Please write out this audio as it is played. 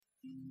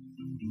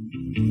Good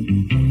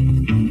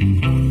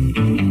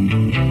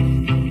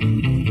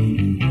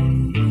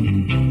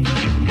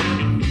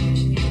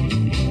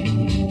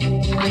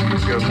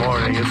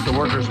morning. It's the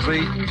Workers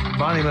Beat.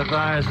 Bonnie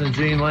Matthias and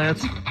Gene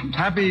Lance.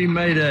 Happy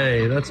May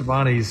Day. That's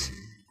Bonnie's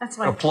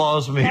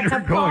applause meter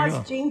that's going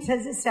on. Gene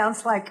says it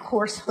sounds like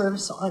horse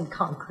hooves on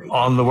concrete.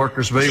 On the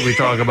Workers Beat, we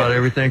talk about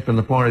everything from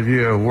the point of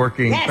view of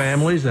working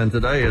families, and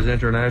today is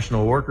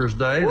International Workers'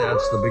 Day. Woo-hoo!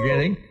 That's the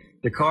beginning.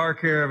 The car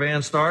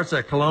caravan starts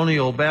at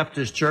Colonial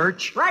Baptist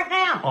Church. Right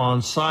now.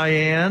 On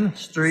Cyan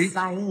Street.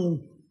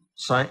 Cyan.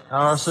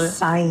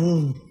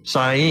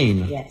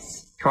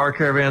 Yes. Car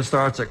caravan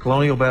starts at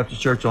Colonial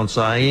Baptist Church on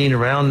Cyan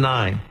around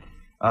 9.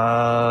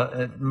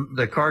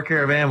 The car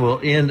caravan will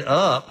end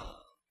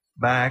up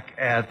back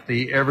at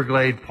the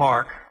Everglade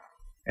Park,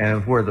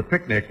 and where the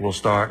picnic will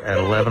start at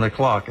 11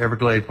 o'clock.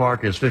 Everglade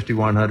Park is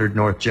 5100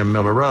 North Jim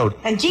Miller Road.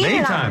 And Gene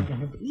Meantime, and I are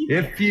going to be there.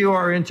 if you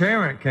are in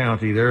Tarrant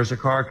County, there's a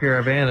car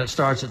caravan that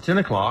starts at 10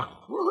 o'clock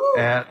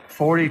at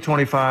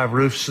 4025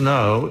 Roof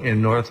Snow in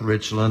North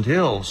Richland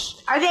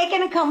Hills. Are they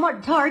going to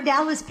come to our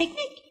Dallas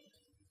picnic?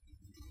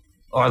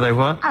 Are they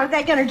what? Are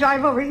they going to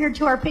drive over here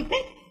to our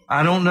picnic?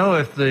 I don't know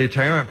if the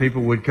Tarrant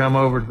people would come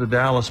over to the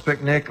Dallas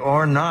picnic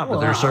or not, but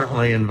they're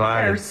certainly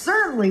invited. They're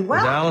certainly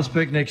welcome. The Dallas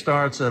picnic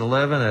starts at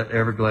 11 at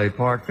Everglade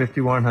Park,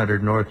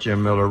 5100 North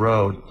Jim Miller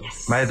Road.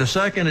 Yes. May the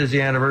 2nd is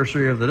the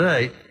anniversary of the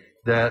day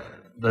that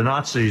the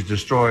Nazis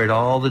destroyed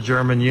all the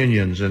German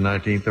unions in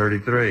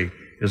 1933.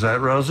 Is that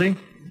Rosie?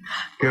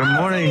 Good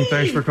morning.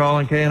 Thanks for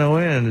calling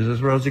KNON. Is this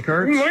Rosie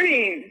Kurtz? Good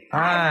morning.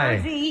 Hi.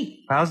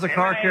 Rosie. How's the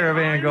car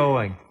caravan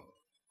going?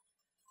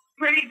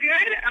 Pretty good.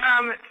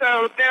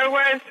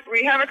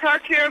 We have a car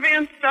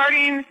caravan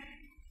starting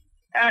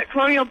at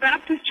Colonial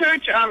Baptist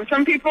Church.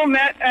 Some people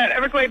met at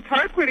Everglade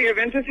Park where the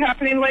event is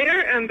happening later,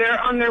 and they're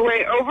on their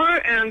way over,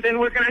 and then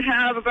we're going to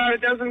have about a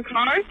dozen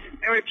cars,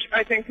 which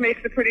I think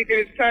makes a pretty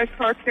good-sized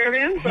car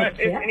caravan. But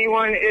if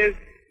anyone is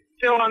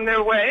still on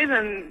their way,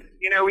 then,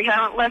 we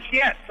haven't left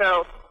yet,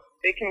 so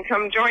they can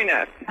come join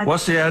us.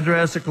 What's the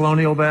address at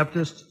Colonial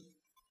Baptist?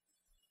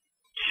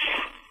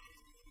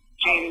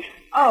 Gene.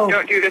 Oh,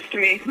 don't do this to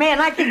me, man!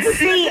 I can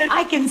see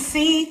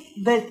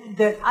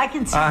the. I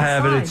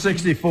have it. It's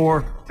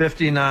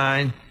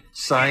 6459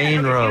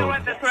 Cyan Road. You know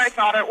what? That's what I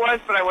thought it was,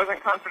 but I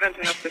wasn't confident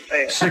enough to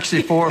say it.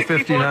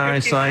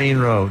 6459 Cyan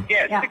Road.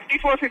 Yeah,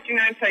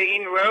 6459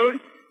 Cyan Road.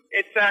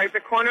 It's the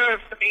corner of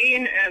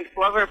Cyan and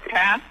Glover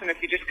Pass, and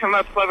if you just come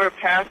up Glover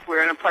Pass,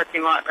 we're in a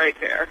parking lot right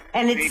there.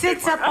 And it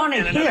sits up on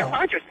a hill.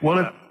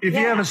 Well, if you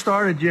haven't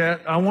started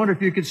yet, I wonder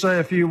if you could say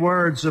a few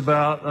words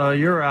about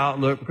your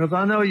outlook, because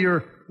I know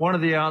you're one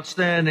of the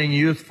outstanding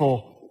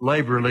youthful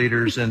labor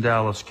leaders in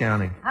Dallas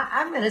County.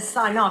 I'm going to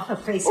sign off of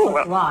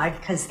Facebook Live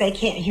because they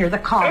can't hear the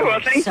call. Oh, well,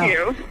 thank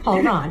you.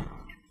 Hold on.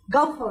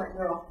 Go for it,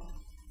 girl.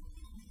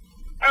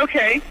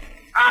 Okay.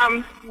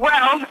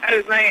 Well,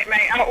 as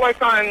my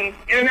outlook on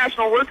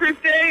International Workers'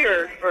 Day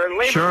or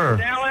labor in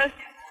Dallas.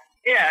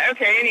 Yeah,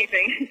 okay,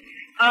 anything.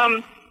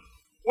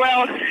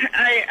 Well,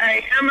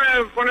 I am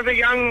one of the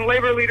young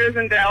labor leaders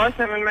in Dallas.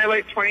 I'm in my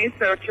late 20s,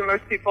 so to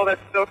most people that's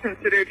still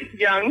considered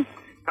young.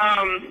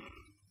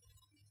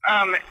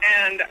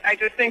 And I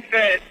just think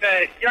that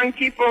young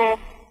people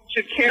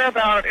should care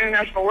about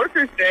International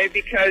Workers' Day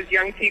because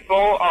young people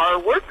are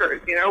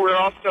workers. We're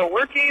all still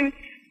working.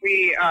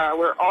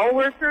 We're all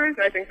workers.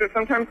 I think that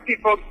sometimes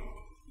people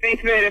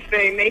think that if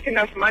they make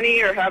enough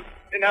money or have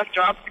enough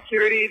job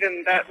security,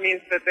 then that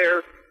means that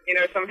they're,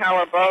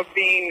 somehow above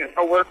being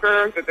a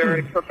worker, that they're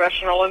a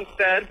professional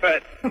instead.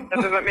 But that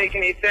doesn't make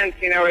any sense.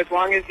 As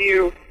long as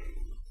you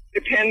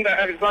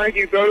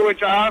go to a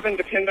job and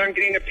depend on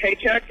getting a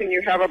paycheck and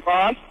you have a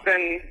boss,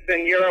 then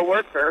you're a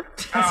worker.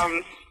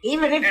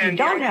 Even if you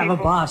don't have a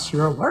boss,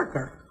 you're a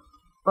worker,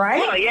 right?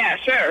 Well, yeah,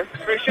 sure,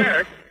 for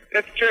sure.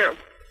 That's true.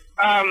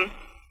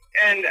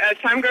 And as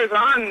time goes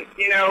on,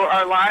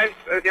 our lives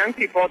as young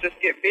people just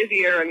get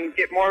busier and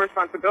get more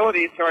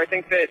responsibilities. So I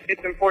think that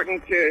it's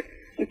important to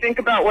think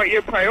about what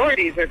your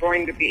priorities are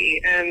going to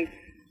be. And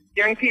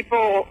young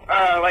people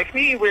like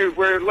me,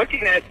 we're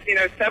looking at,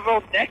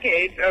 several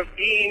decades of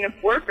being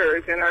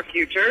workers in our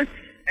future.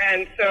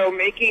 And so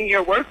making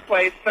your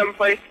workplace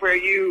someplace where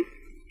you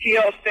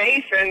feel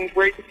safe and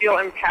where you feel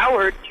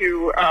empowered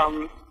to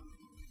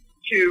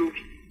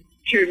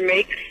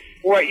make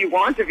what you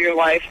want of your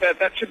life,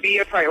 that should be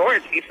a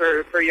priority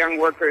for young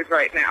workers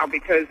right now,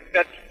 because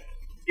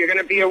you're going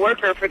to be a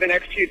worker for the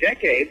next few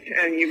decades,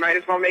 and you might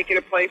as well make it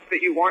a place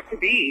that you want to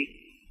be.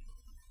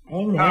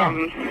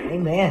 Amen.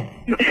 Amen.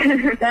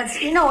 That's,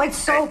 it's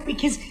so,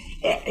 because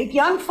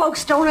young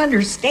folks don't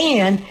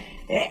understand,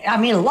 I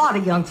mean, a lot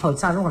of young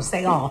folks, I don't want to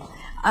say all,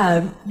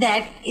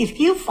 that if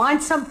you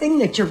find something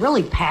that you're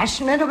really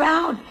passionate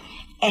about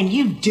and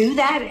you do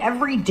that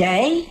every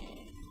day,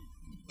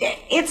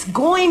 it's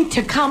going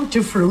to come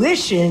to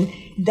fruition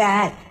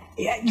that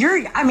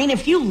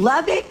if you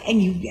love it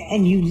and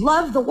you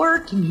love the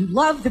work and you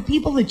love the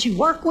people that you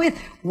work with,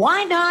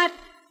 why not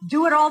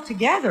do it all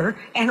together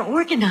and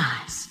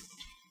organize?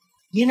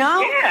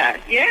 Yeah,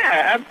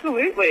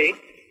 absolutely.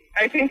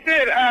 I think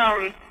that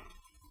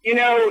you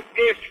know,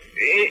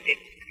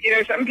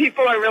 some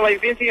people are really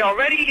busy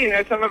already. You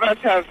know, some of us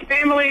have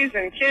families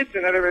and kids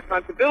and other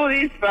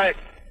responsibilities, but,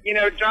 you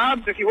know,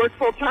 jobs, if you work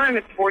full time,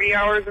 it's 40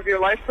 hours of your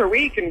life per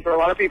week, and for a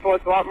lot of people,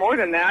 it's a lot more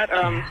than that.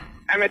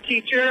 I'm a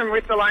teacher. I'm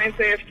with Alliance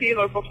AFT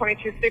Local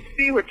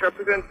 2260, which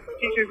represents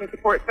teachers and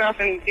support staff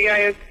in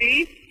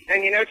DISD,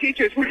 and, you know,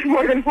 teachers work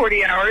more than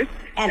 40 hours.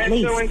 At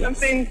least, so when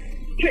something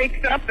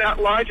takes up that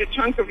large a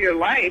chunk of your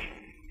life,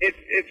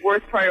 it's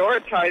worth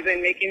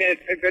prioritizing, making it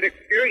a good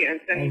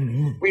experience.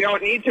 And we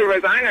don't need to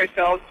resign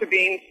ourselves to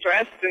being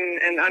stressed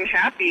and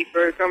unhappy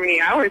for so many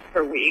hours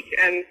per week.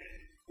 And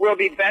we'll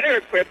be better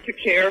equipped to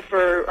care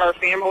for our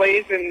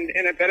families and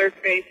in a better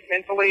space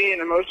mentally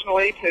and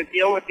emotionally to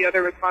deal with the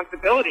other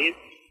responsibilities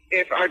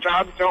if our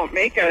jobs don't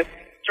make us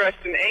stressed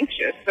and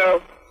anxious.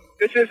 So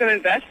this is an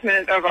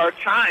investment of our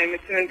time.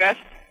 It's an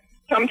investment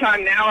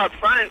sometime now up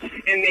front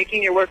in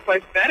making your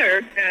workplace better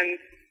and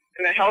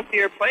in a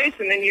healthier place,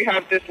 and then you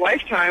have this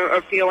lifetime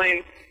of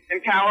feeling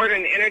empowered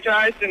and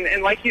energized,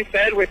 and like you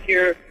said, with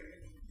your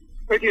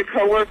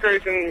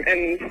coworkers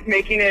and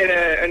making it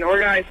an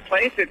organized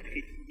place. It's,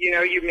 you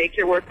know, you make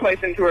your workplace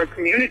into a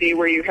community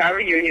where you have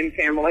a union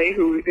family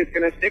who is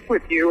going to stick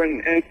with you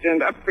and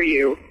stand up for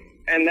you,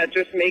 and that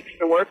just makes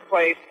the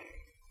workplace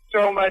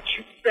so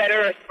much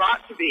better a spot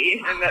to be,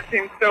 and that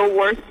seems so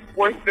worth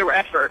the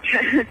effort.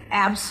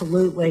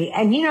 Absolutely.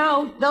 And you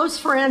know, those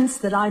friends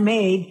that I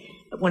made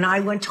when I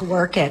went to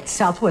work at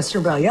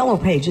Southwestern Bell Yellow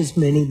Pages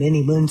many,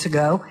 many moons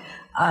ago,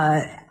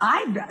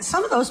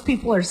 some of those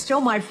people are still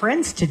my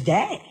friends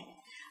today.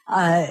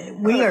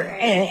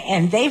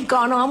 And they've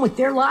gone on with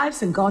their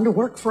lives and gone to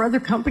work for other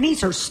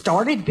companies or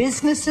started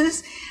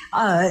businesses.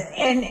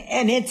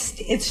 And it's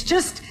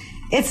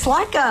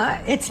like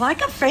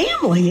a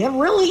family. It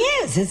really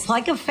is. It's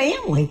like a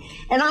family.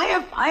 And I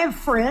have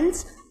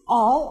friends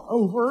all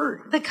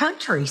over the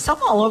country, some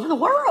all over the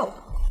world.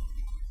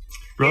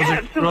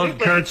 Rosie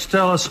Kurtz,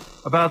 tell us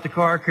about the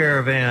car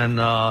caravan.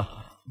 Are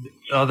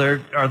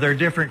there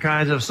different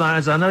kinds of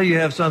signs? I know you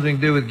have something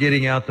to do with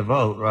getting out the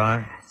vote,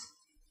 right?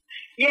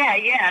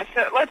 Yeah.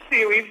 So let's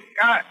see. We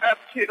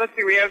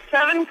have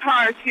 7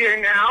 cars here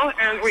now,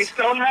 and we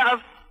still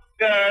have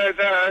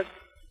the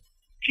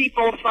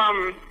people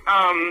from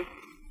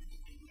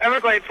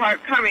Everglade Park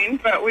coming,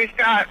 but we've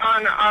got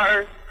on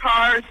our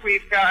cars,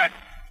 we've got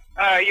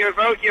Your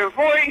Vote, Your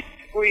Voice.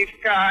 We've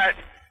got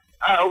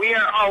We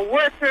Are All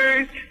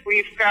Workers.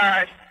 We've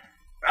got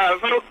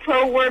Vote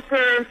Pro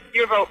Worker,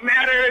 Your Vote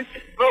Matters,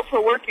 Vote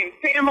for Working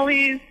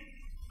Families.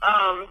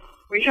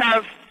 We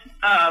have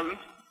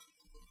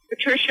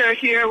Patricia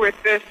here with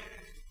this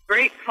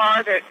great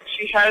car that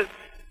she has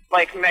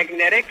like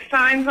magnetic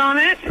signs on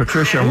it.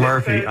 Patricia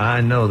Murphy,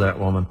 I know that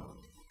woman.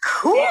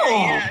 Cool.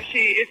 Yeah.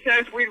 It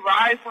says we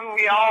rise when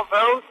we all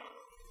vote.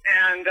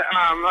 And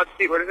let's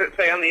see, what does it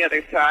say on the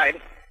other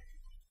side?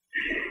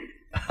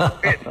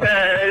 It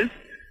says,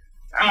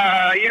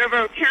 your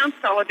vote counts,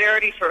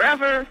 solidarity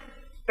forever.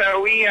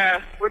 So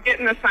we're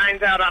getting the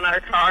signs out on our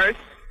cars.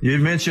 You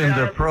mentioned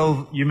the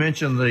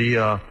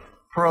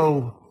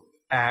PRO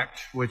Act,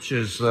 which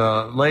is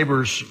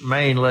Labor's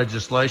main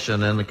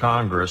legislation in the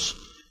Congress.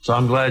 So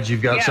I'm glad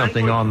you've got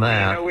something on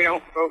that. You know, we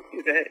don't vote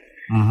today.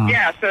 Mm-hmm.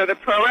 Yeah, so the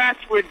PRO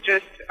Act would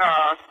just,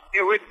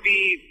 it would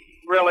be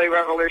really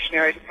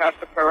revolutionary to pass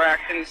the PRO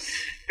Act. And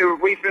so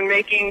we've been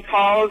making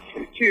calls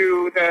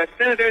to the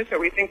senators that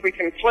we think we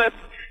can flip.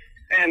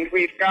 And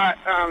we've got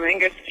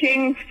Angus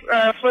King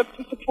flipped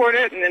to support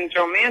it, and then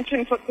Joe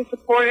Manchin flipped to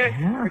support it.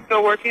 Yeah. We're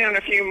still working on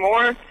a few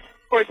more. Of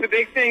course, the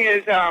big thing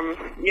is,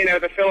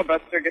 the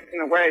filibuster gets in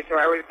the way. So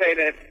I would say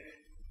that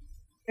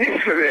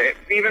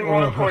even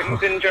more important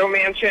than Joe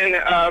Manchin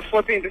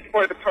flipping to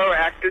support the PRO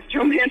Act is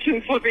Joe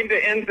Manchin flipping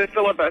to end the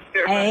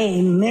filibuster.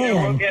 Amen.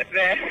 We'll get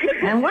there.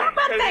 And what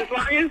about that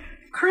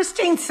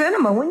Christine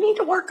Sinema? We need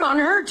to work on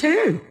her,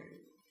 too.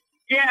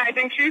 Yeah, I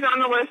think she's on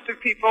the list of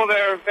people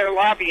they're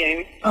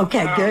lobbying.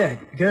 Okay,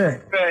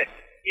 good. But,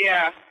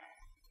 yeah,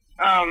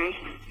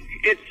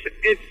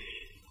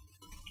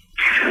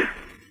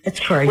 it's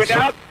crazy.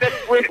 As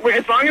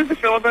long as the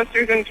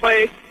filibuster's in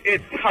place,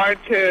 it's hard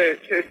to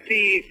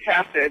see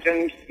passage.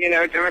 And,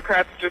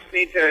 Democrats just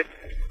need to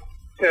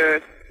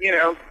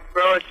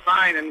grow a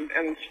spine and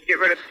get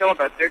rid of the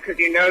filibuster, because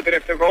that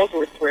if the roles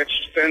were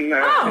switched, then the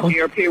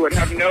GOP would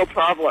have no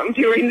problem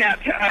doing that.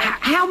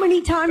 How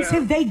many times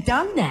have they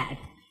done that?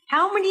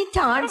 How many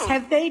times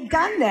have they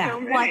done that? So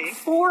like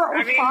 4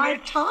 or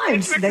 5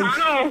 times.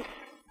 McConnell,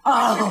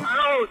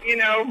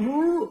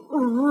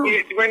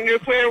 when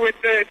nuclear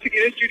to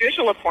get his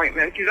judicial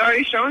appointment, he's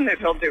already shown that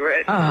he'll do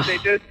it. They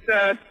just,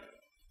 the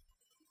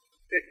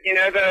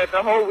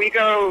whole we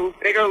go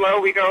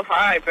low, we go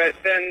high, but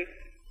then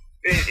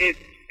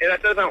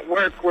that doesn't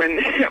work when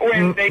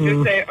they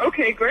just say,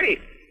 okay,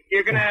 great,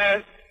 you're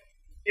gonna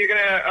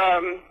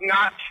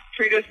not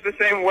treat us the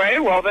same way.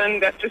 Well, then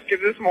that just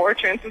gives us more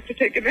chances to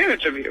take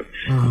advantage of you.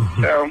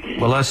 So,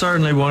 well, I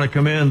certainly want to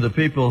commend the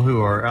people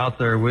who are out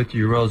there with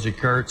you, Rosie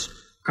Kurtz,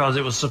 because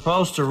it was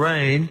supposed to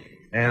rain,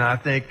 and I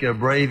think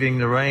braving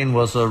the rain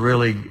was a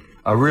really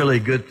a really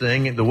good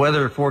thing. The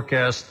weather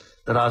forecast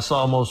that I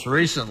saw most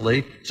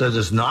recently says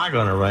it's not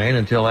going to rain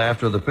until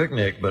after the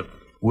picnic, but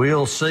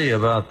we'll see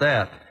about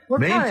that. We're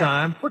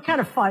Meantime,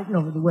 kind of fighting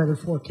over the weather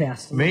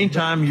forecast.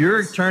 Meantime,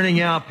 you're turning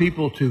out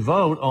people to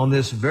vote on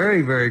this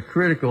very, very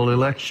critical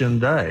election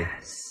day.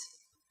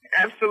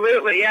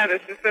 Absolutely, yeah.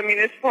 This is the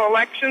municipal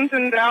elections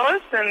in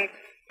Dallas, and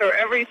so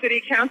every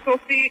city council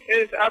seat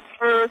is up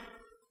for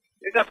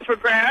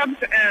grabs,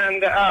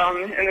 and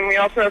then we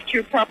also have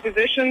 2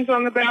 propositions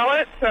on the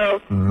ballot.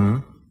 So,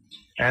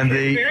 and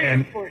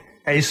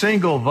a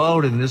single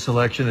vote in this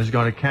election is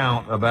going to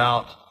count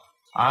about,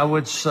 I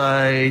would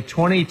say,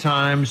 20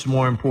 times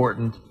more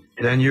important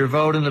than your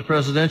vote in the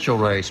presidential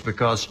race,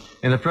 because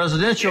in the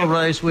presidential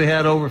race we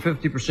had over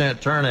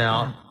 50%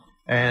 turnout,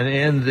 and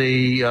in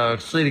the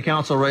city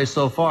council race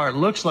so far it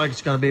looks like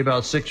it's going to be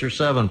about 6 or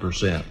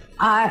 7%.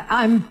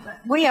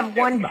 We have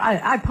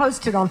I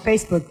posted on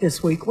Facebook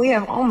this week. We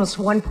have almost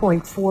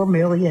 1.4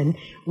 million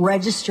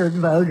registered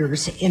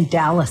voters in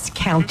Dallas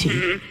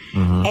County,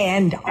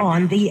 and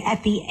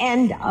at the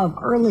end of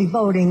early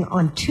voting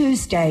on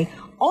Tuesday,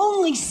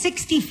 only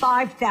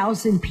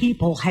 65,000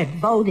 people had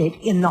voted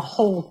in the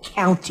whole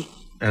county.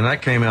 And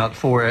that came out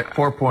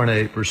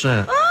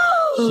 4.8%. Oh!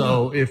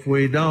 So if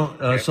we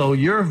don't, so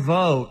your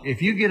vote,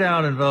 if you get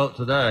out and vote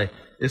today,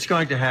 it's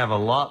going to have a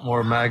lot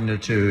more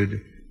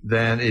magnitude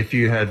than if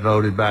you had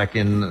voted back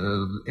in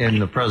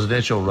the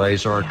presidential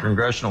race or a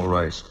congressional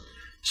race.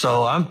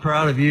 So I'm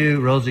proud of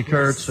you, Rosie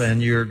Kurtz,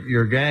 and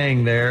your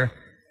gang there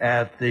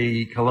at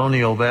the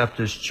Colonial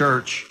Baptist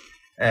Church.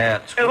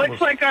 It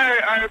looks like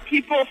our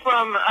people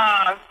from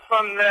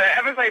the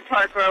Everglade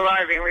Park are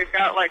arriving. We've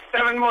got like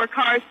 7 more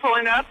cars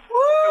pulling up.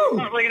 Woo!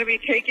 We're probably going to be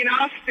taking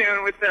off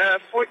soon with the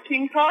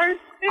 14 cars.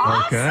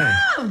 Okay.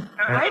 Awesome!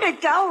 Way to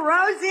go,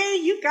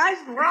 Rosie! You guys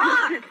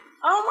rock!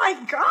 Oh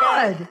my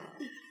God!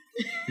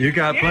 You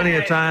got plenty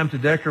of time to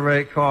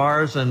decorate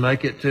cars and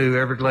make it to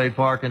Everglade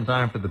Park in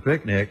time for the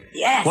picnic.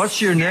 Yes. What's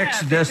your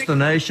next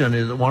destination?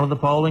 Is it one of the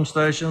polling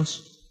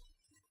stations?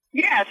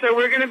 Yeah, so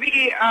we're going to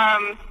be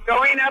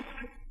going up,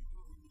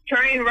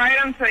 turning right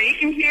on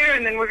Sain here,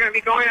 and then we're going to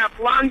be going up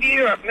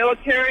Longview, up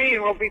Military,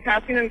 and we'll be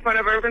passing in front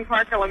of Urban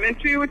Park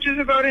Elementary, which is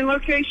a voting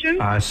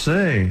location. I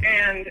see.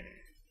 And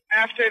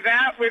after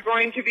that, we're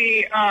going to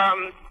be,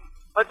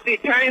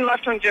 turning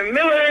left on Jim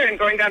Miller and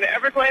going down to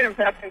Everglade and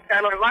passing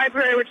Skyline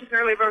Library, which is a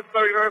voting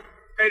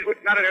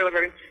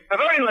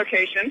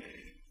location.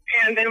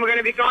 And then we're going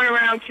to be going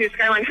around to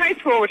Skyline High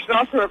School, which is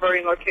also a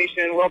voting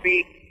location, and we'll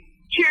be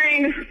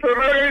cheering for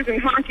voters and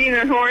honking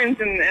their horns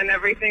and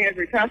everything as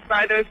we pass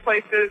by those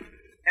places.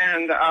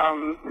 And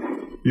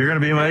you're going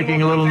to be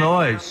making a little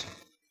noise.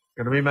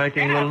 Going to be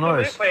making a little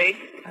noise. Absolutely.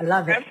 I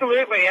love it.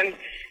 Absolutely. And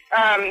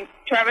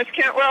Travis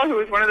Cantwell, who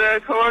was one of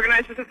the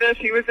co-organizers of this,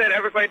 he was at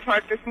Everglade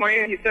Park this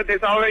morning, and he said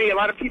there's already a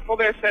lot of people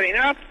there setting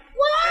up.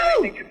 Whoa!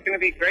 I think it's going to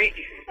be great.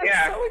 I'm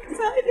so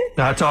excited.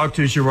 I talked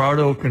to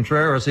Gerardo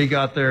Contreras. He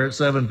got there at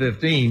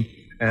 7:15,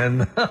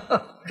 and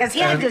because he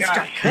had to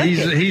start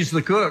cooking. He's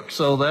the cook,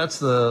 so that's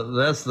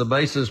the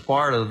basis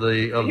part of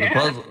the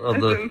puzzle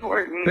of the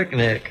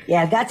picnic.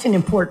 Yeah, that's an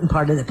important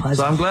part of the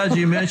puzzle. So I'm glad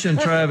you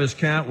mentioned Travis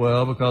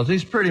Cantwell, because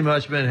he's pretty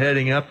much been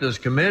heading up this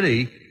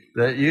committee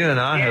that you and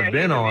I have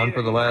been on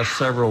for the last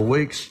several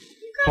weeks,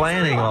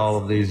 planning all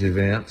of these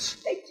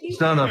events. He's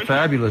done a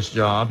fabulous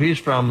job. He's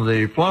from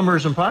the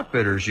Plumbers and Pipe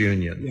Fitters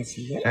Union. Yes,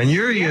 he is. And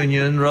your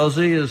union,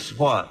 Rosie, is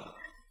what?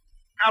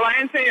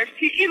 Alliance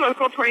AFT,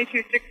 Local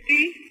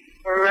 2260.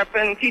 We're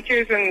repping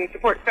teachers and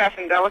support staff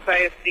in Dallas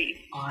ISD.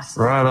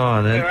 Awesome. Right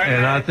on.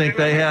 And I think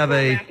they have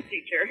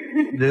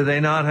do they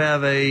not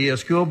have a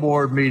school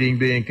board meeting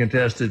being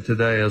contested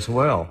today as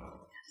well?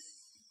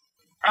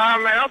 I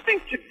don't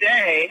think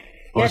today.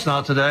 Well, it's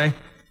not today?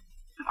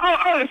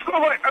 Oh, the school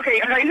board. Okay,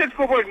 I thought you said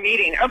school board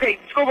meeting. Okay,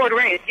 school board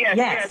race.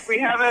 Yes. We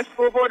have a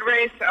school board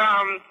race,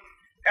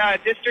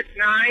 District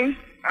 9.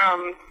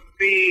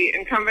 The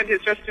incumbent is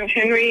Justin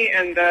Henry,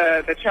 and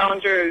the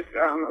challenger is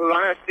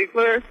Alana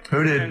Stiegler.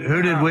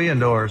 Who did we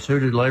endorse? Who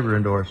did Labor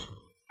endorse?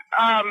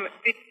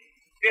 The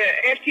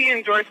AFT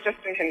endorsed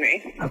Justin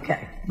Henry.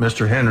 Okay.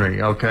 Mr.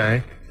 Henry,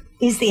 okay.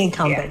 He's the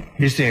incumbent. Yeah.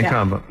 He's the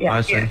incumbent. Yeah.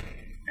 I see. Yeah.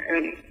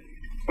 And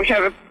we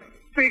have a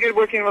pretty good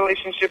working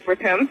relationship with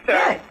him.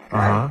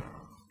 So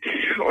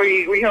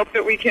we hope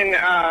that we can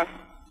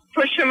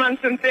push him on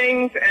some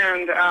things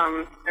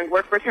and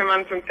work with him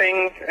on some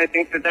things. I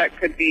think that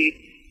could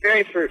be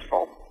very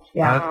fruitful.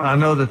 Yeah. I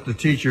know that the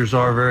teachers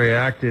are very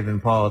active in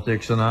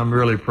politics, and I'm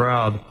really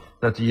proud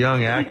that the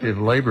young, active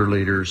labor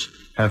leaders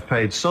have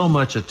paid so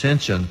much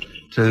attention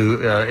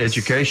to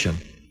education.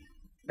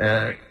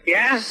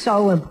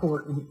 So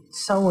important.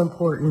 So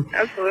important.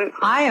 Absolutely.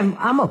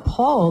 I'm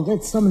appalled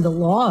at some of the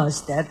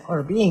laws that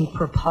are being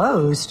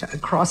proposed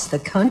across the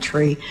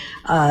country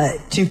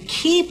to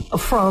keep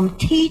from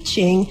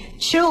teaching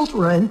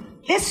children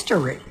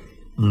history.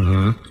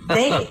 Mm-hmm.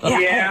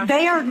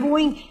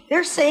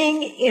 They're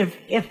saying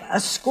if a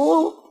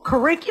school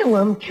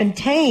curriculum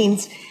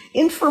contains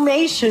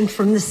information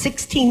from the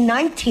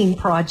 1619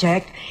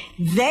 Project,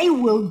 they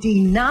will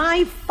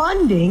deny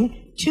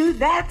funding to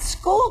that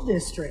school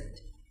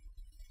district.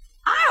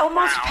 I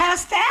almost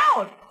passed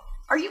out.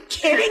 Are you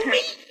kidding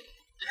me?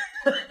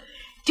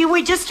 Do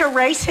we just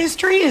erase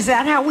history? Is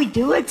that how we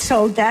do it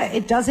so that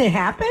it doesn't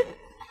happen?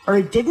 Or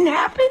it didn't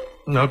happen?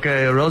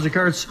 Okay, Rosie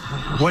Kurtz,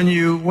 when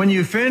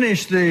you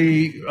finish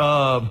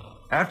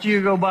after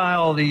you go by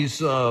all these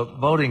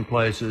voting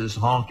places,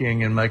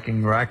 honking and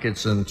making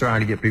rackets and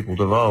trying to get people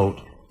to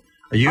vote,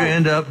 you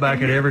end up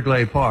back at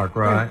Everglade Park,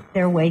 right?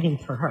 They're waiting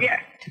for her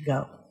to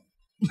go.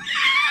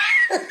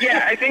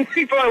 Yeah, I think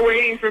people are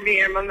waiting for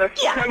me. I'm on the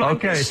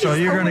Okay, so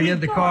you're going to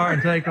get the car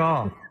and take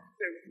off.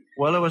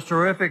 Well, it was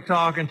terrific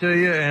talking to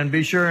you, and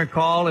be sure and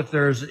call if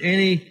there's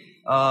any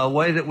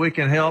way that we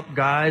can help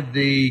guide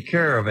the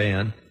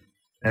caravan.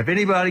 If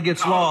anybody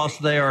gets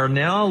lost, they are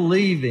now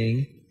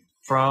leaving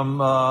from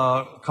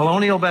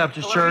Colonial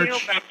Baptist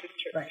Church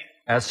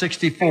at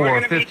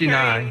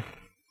 6459.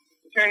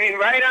 Turning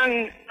right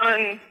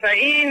on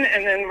Sain,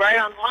 and then right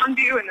on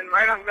Longview, and then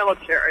right on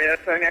Military.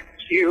 That's our next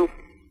few.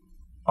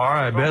 All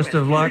right, best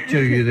of luck to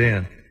you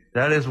then.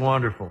 That is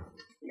wonderful.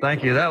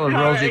 Thank you. That was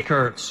Rosie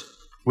Kurtz.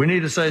 We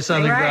need to say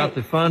something about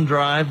the fund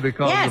drive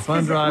because the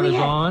fund drive is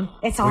on.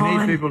 It's on. We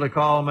need people to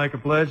call and make a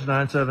pledge,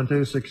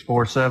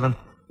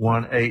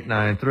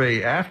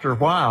 972-647-1893. After a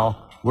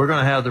while, we're going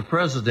to have the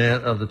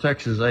president of the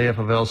Texas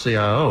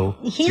AFL-CIO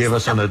give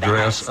us an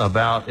address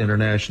about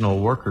International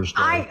Workers'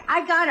 Day.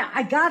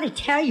 I gotta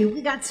tell you,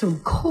 we got some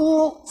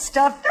cool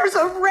stuff. There's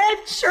a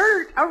red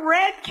shirt, a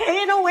red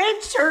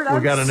KNON shirt. We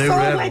got a new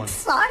red one. I'm so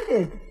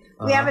excited.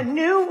 We have a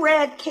new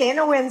red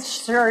KNON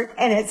shirt,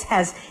 and it's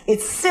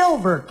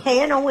silver,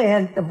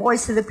 KNON, the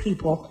voice of the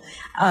people.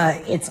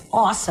 It's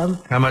awesome.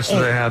 How much do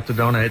they have to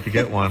donate to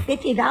get one?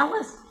 $50?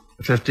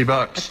 $50.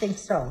 I think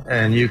so.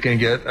 And you can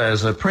get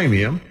as a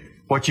premium.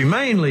 What you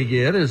mainly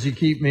get is you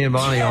keep me and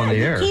Bonnie on the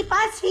air. Keep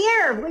us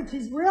here, which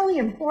is really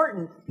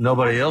important.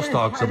 Nobody else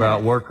talks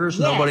about workers.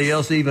 Yes. Nobody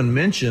else even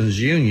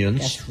mentions unions.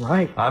 That's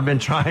right. I've been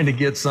trying to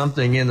get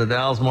something in the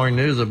Dallas Morning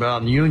News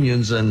about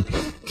unions and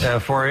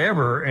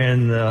forever,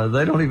 and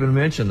they don't even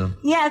mention them.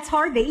 Yeah, it's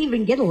hard to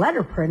even get a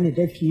letter printed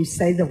if you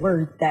say the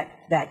word,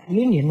 that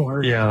union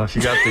word. Yeah, if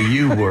you got the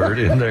U word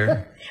in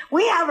there.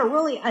 We have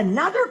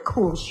another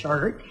cool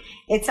shirt.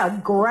 It's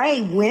a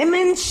gray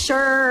women's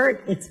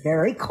shirt. It's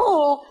very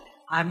cool.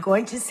 I'm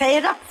going to say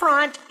it up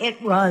front.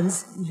 It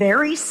runs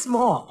very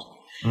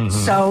small. Mm-hmm.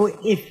 So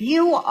if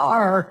you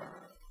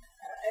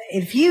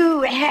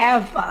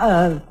have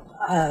a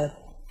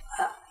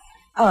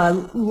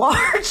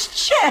large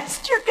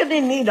chest, you're going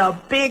to need a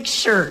big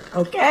shirt,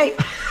 okay?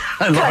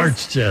 A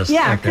large chest.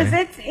 Yeah,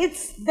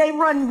 because they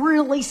run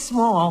really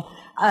small.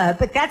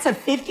 But that's a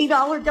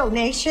 $50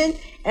 donation,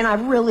 and I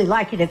really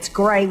like it. It's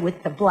gray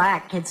with the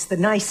black. It's the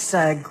nice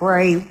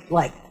gray,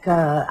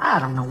 I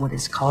don't know what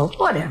it's called,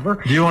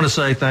 whatever. Do you want to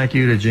say thank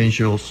you to Gene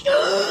Schultz?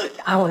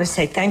 I want to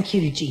say thank you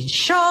to Gene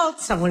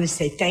Schultz. I want to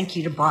say thank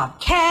you to Bob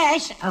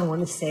Cash. I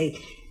want to say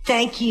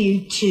thank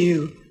you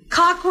to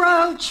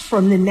Cockroach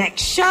from the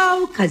next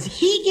show because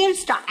he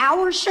gives to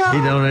our show. He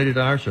donated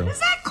to our show. Is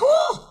that cool?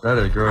 That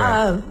is great.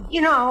 I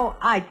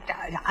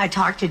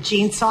talked to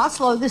Gene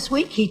Soslow this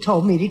week. He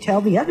told me to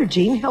tell the other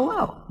Gene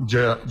hello.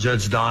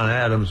 Judge Don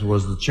Adams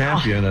was the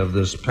champion of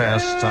this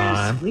past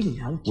time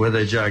with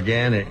a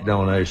gigantic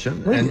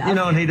donation.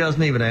 And he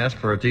doesn't even ask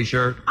for a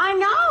T-shirt. I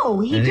know.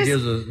 He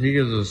gives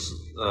us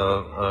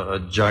a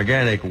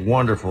gigantic,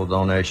 wonderful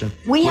donation.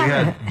 We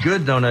had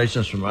good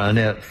donations from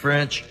Annette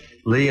French.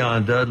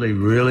 Leon Dudley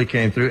really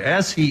came through,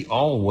 as he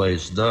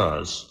always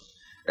does.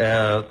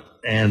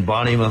 And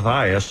Bonnie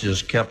Mathias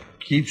just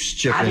keeps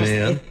chipping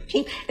in.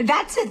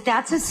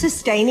 That's a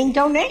sustaining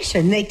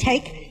donation. They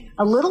take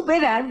a little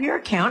bit out of your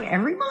account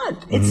every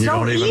month. It's you so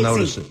don't even easy.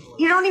 notice it.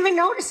 You don't even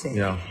notice it.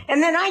 Yeah.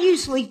 And then I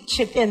usually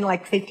chip in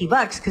like $50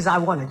 because I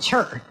want a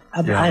shirt.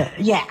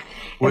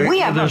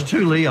 There's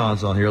two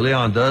Leons on here,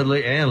 Leon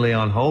Dudley and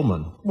Leon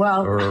Holman.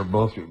 Are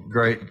both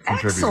great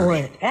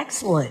contributors.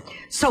 Excellent.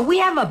 So we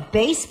have a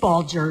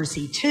baseball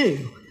jersey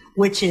too,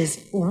 which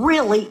is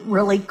really,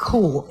 really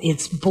cool.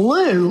 It's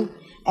blue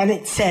and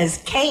it says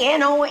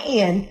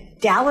KNON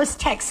Dallas,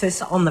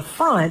 Texas on the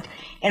front,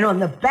 and on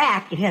the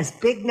back it has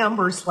big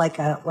numbers like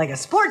a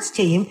sports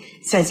team.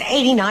 It says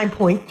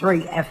 89.3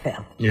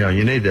 FM. Yeah,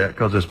 you need that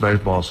because it's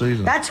baseball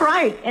season. That's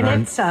right, and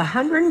it's a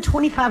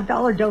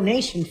 $125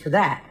 donation for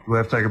that. We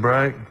have to take a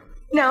break?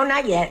 No,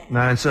 not yet.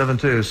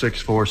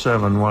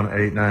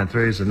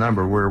 972-647-1893 is the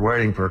number. We're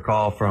waiting for a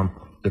call from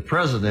the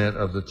president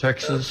of the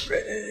Texas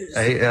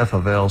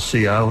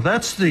AFL-CIO.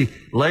 That's the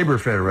Labor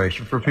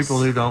Federation, for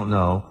people who don't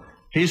know.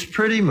 He's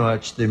pretty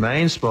much the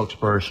main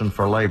spokesperson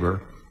for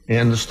labor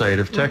in the state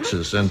of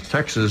Texas, and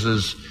Texas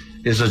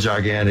is a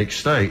gigantic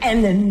state.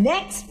 And the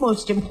next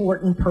most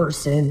important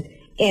person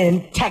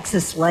in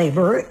Texas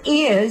labor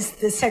is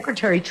the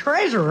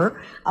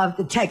Secretary-Treasurer of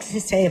the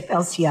Texas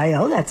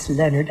AFL-CIO. That's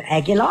Leonard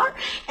Aguilar,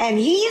 and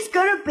he's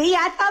going to be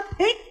at the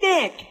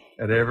picnic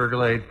at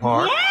Everglade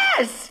Park.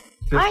 Yes,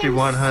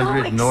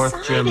 5100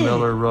 North Jim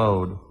Miller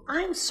Road.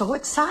 I'm so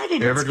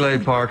excited.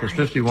 Everglade Park is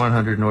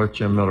 5100 North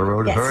Jim Miller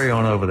Road. Yes. Hurry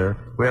on over there.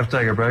 We have to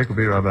take a break. We'll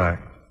be right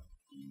back.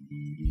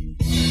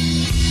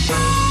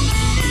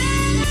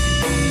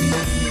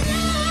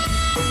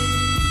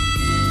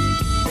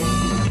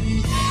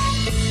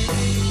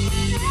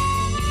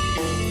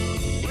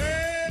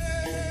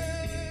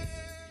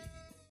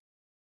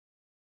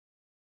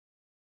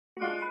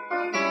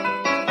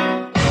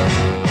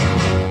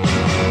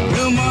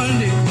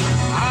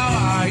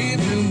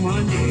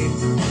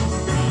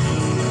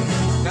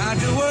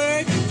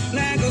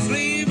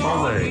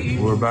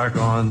 back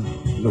on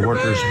the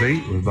Workers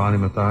Beat with Bonnie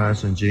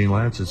Matthias and Gene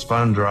Lance. It's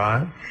Fund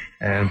Drive,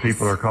 and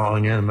people are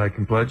calling in and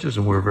making pledges,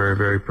 and we're very,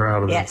 very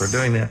proud of them for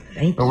doing that.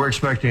 But we're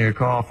expecting a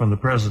call from the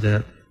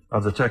president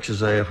of the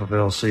Texas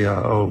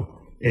AFL-CIO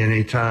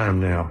any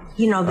time now.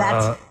 You know,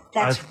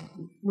 that's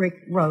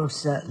Rick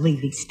Rose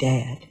Levy's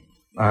dad.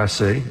 I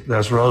see.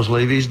 That's Rose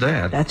Levy's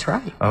dad. That's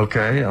right.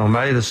 Okay. On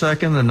May the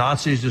 2nd, the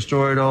Nazis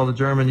destroyed all the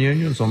German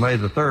unions. On May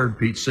the 3rd,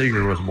 Pete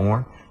Seeger was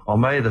born. On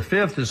May the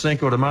 5th is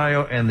Cinco de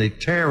Mayo, and the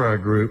TARA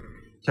group,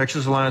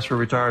 Texas Alliance for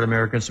Retired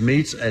Americans,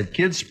 meets at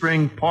Kidd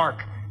Spring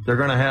Park. They're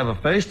going to have a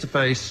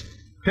face-to-face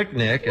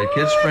picnic at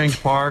Kidd Springs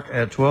Park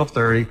at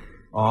 12:30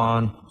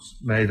 on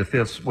May the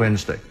 5th,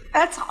 Wednesday.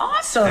 That's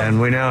awesome.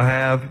 And we now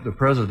have the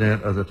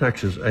president of the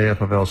Texas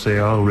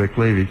AFL-CIO, Rick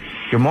Levy.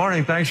 Good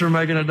morning. Thanks for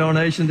making a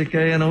donation to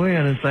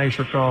KNON, and thanks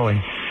for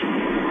calling.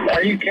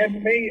 Are you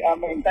kidding me? I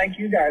mean, thank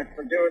you guys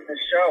for doing this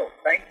show.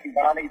 Thank you,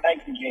 Bonnie.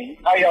 Thank you, Gene.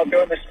 How y'all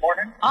doing this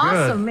morning?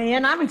 Awesome,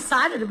 man. I'm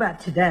excited about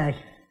today.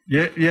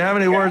 You have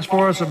any words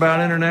for us about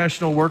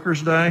International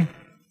Workers' Day?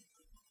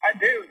 I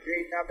do,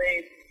 Gene. I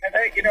mean, and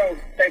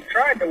they've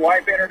tried to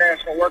wipe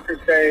International Workers'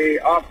 Day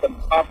off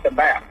the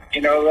map.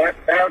 You know,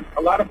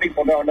 a lot of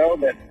people don't know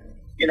that,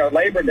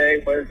 Labor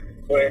Day was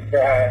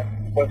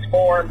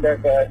formed as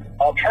an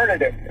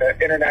alternative to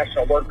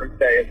International Workers'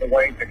 Day as a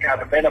way to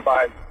kind of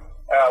minimize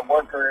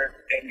workers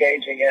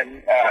engaging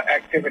in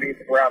activities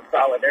around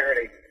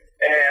solidarity.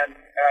 And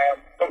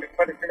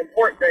but it's an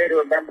important day to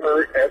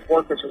remember as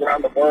workers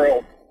around the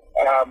world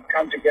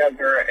come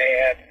together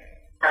and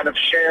kind of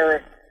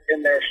share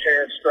in their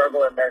shared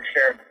struggle and their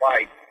shared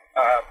fight.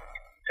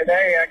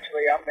 Today,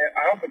 actually,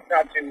 I hope it's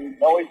not too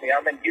noisy.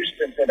 I'm in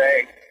Houston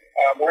today.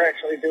 We're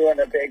actually doing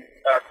a big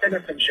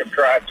citizenship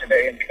drive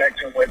today in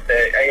connection with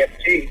the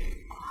AFT.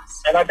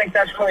 And I think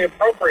that's really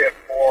appropriate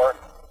for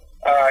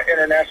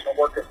International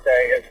Workers'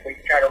 Day as we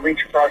kind of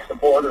reach across the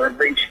border and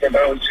reach for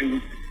those who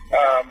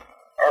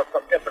are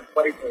from different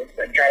places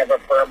and kind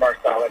of affirm our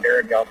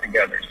solidarity all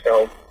together.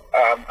 So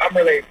I'm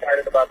really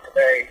excited about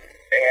today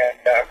and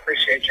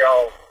appreciate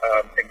y'all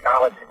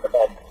acknowledging the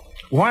moment.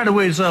 Why do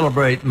we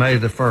celebrate May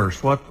the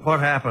 1st? What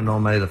happened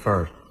on May the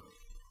 1st?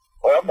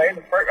 Well, May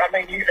the 1st, I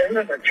mean, is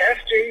this a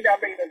test, Gene? I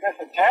mean, is this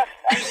a test?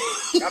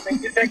 I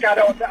mean, you think I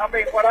don't, I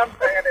mean, what I'm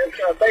saying is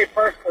May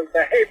 1st was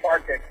the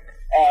Haymarket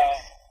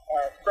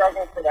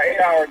struggle for the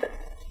 8-hour day.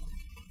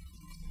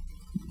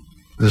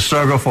 The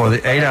struggle for the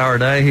 8-hour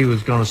day, he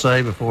was going to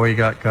say before he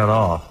got cut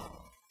off.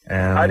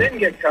 And I didn't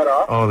get cut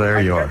off. Oh, there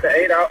you are.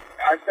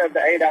 I said the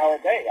 8-hour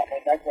day. I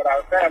mean, that's what I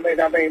was saying.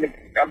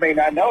 I mean,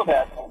 I know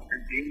that.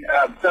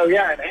 So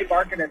yeah, in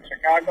Haymarket in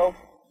Chicago,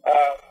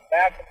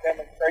 massive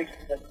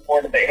demonstrations in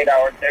support of the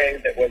 8-hour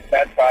day that was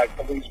met by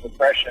police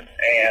repression,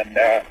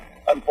 and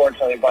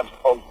unfortunately, a bunch of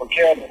folks were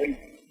killed. And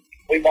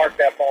we marked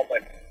that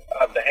moment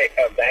of the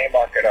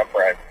Haymarket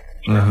uprising.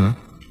 Mm-hmm.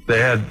 They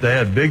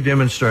had big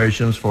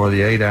demonstrations for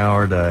the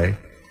 8-hour day,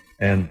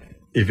 and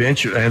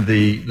eventually, and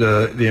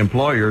the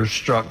employers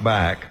struck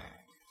back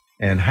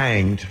and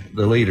hanged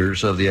the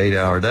leaders of the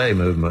 8-hour day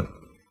movement.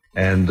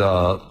 And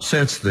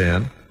since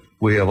then,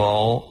 we have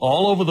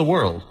all over the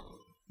world,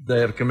 they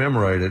have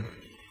commemorated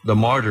the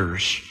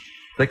martyrs.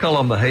 They call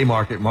them the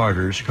Haymarket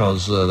martyrs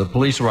because the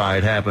police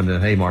riot happened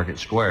in Haymarket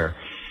Square,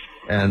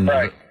 and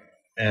right.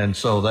 And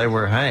so they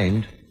were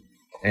hanged.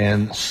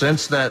 And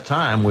since that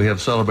time, we have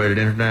celebrated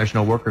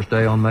International Workers'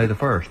 Day on May the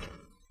 1st.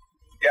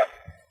 Yep.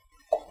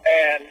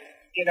 And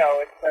as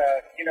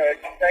you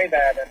say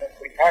that, and as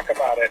we talk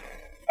about it,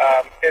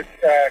 it's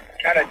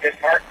kind of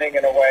disheartening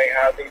in a way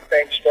how these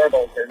same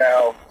struggles are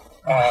now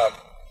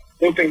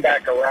looping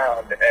back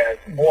around as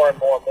more and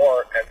more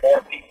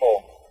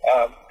people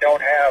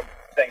don't have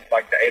things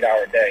like the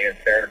 8-hour day as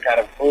they're kind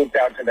of moved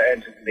out to the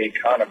edges of the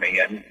economy.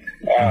 And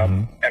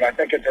and I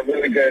think it's a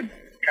really good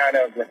kind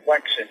of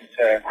reflection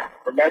to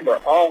remember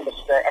all the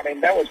struggle. I mean,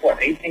 that was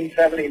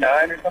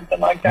 1879 or something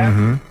like that.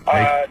 Mm-hmm.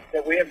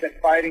 That we have been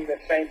fighting the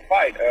same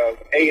fight of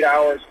 8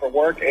 hours for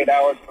work, 8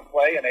 hours for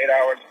play, and 8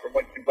 hours for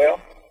what you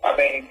will. I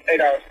mean, 8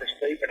 hours for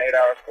sleep and 8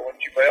 hours for what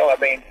you will. I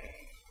mean,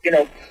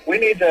 we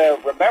need to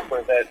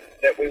remember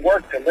that we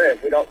work to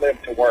live. We don't live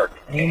to work.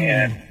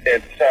 And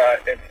it's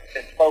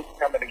folks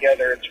coming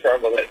together and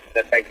struggle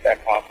that makes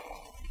that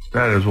possible.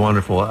 That is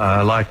wonderful.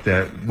 I like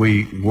that.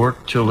 We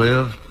work to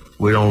live.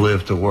 We don't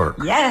live to work.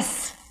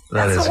 Yes.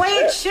 That's the way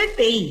it should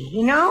be,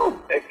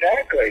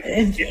 Exactly.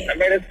 I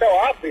mean, it's so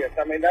obvious.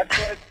 I mean, that's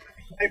what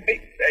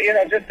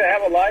just to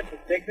have a life of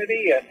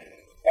dignity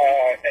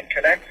and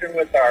connection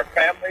with our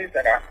families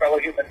and our fellow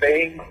human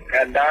beings,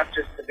 and not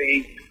just to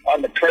be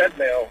on the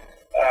treadmill,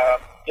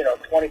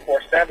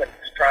 24/7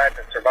 just trying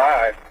to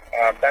survive.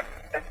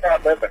 That's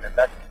not living, and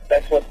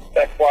that's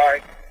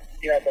why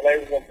the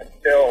labor movement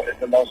still is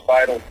the most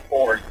vital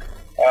force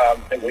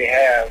that we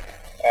have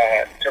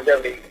to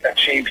really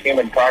achieve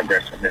human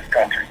progress in this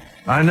country.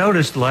 I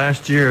noticed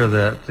last year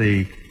that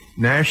the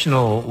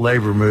national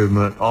labor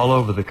movement all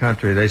over the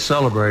country, they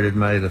celebrated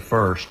May the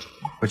 1st,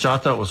 which I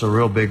thought was a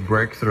real big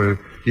breakthrough.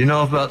 Do you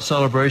know about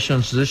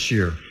celebrations this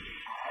year?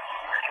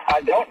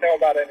 I don't know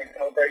about any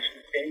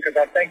celebrations team, because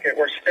I think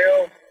we're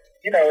still,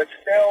 it's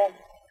still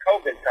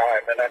COVID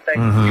time, and I think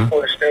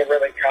people are still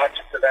really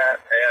conscious of that.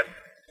 And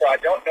so I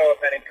don't know of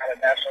any kind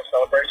of national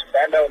celebrations.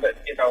 I know that,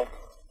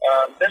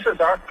 this is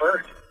our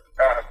first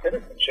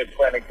citizenship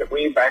clinic that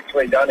we've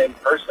actually done in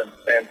person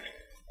since.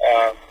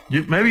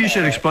 Maybe you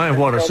should explain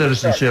what a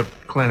citizenship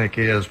clinic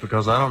is,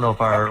 because I don't know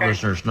if our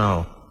listeners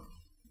know.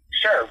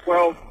 Sure.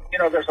 Well,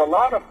 there's a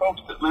lot of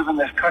folks that live in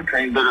this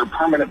country that are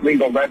permanent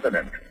legal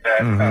residents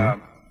that are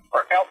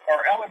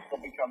eligible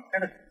to become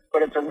citizens.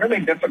 But it's a really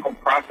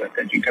difficult process,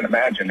 as you can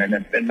imagine, and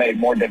it's been made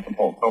more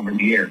difficult over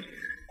the years.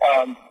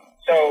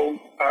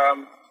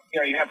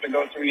 You have to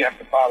go through, you have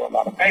to file a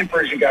lot of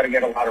papers, you got to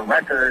get a lot of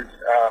records.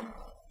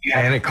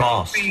 And it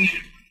costs.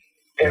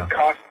 It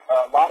costs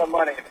a lot of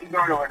money. If you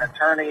go to an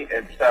attorney,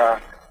 it's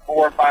 $4,000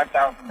 or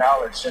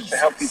 $5,000 just to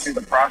help you through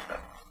the process.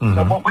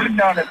 So what we've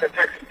done at the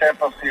Texas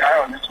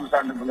AFL-CIO, and this was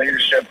under the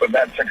leadership of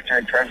that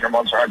Secretary Treasurer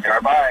Monserrat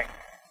Garibay,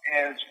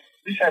 is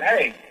we said,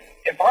 hey,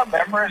 if our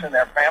members and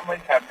their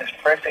families have this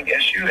pressing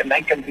issue and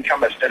they can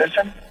become a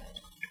citizen,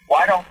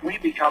 why don't we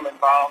become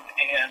involved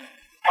in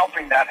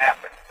helping that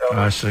happen? So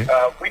I see.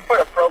 We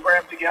put a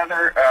program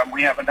together.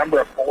 We have a number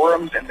of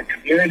forums in the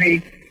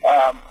community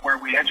where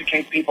we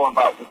educate people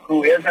about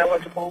who is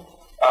eligible,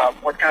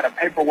 what kind of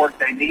paperwork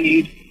they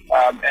need,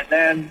 and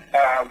then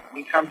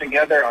we come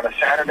together on a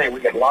Saturday.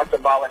 We get lots of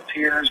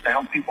volunteers to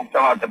help people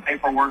fill out the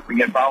paperwork. We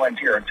get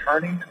volunteer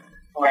attorneys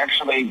who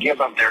actually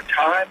give up their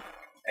time.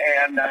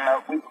 And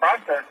we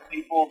process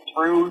people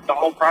through the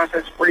whole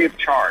process free of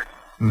charge.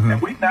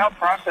 And we've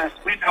helped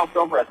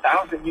over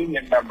 1,000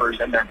 union members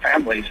and their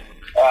families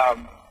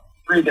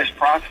through this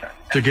process.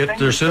 To get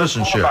their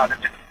citizenship.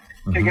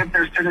 To get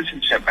their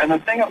citizenship. And the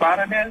thing about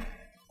it is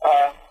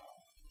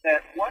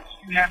that once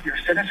you have your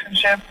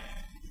citizenship,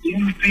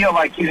 you feel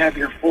like you have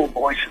your full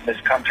voice in this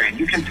country, and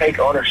you can take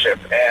ownership.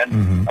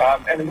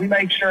 And we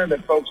make sure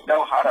that folks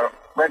know how to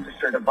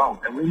register to vote,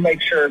 and we make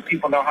sure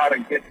people know how to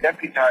get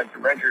deputized to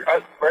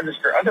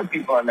register other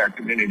people in their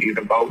community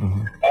to vote,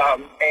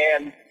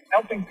 and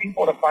helping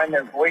people to find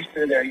their voice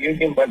through their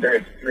union, whether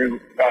it's through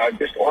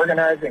just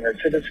organizing or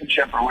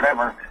citizenship or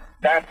whatever.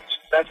 That's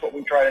what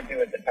we try to do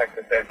at the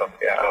Texas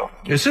AFL-CIO.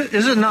 Is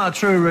it not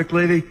true, Rick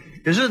Levy?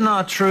 Is it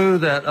not true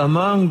that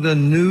among the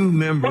new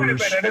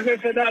members? Wait a minute,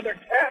 is this another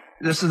test?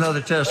 This is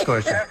another test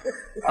question.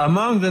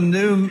 among the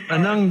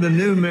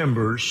new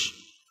members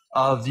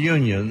of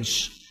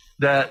unions,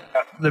 that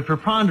the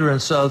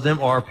preponderance of them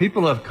are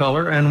people of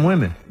color and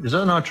women. Is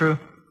that not true?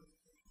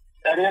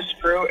 That is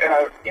true.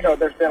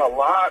 There's been a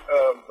lot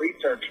of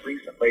research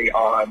recently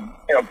on,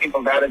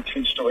 people's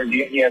attitudes toward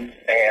unions,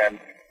 and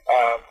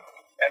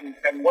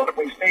what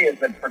we see is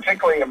that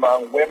particularly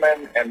among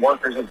women and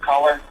workers of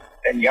color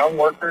and young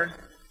workers,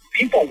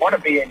 people want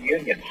to be in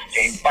unions.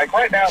 Like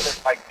right now,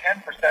 there's like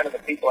 10% of the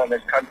people in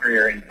this country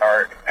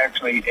are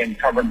actually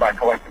covered by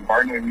collective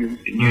bargaining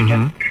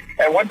unions.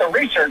 And what the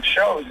research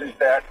shows is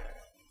that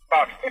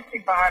about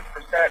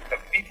 55%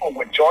 of people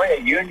would join a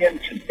union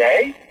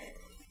today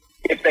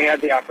if they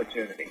had the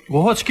opportunity.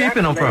 Well, what's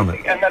keeping them from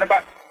it? And then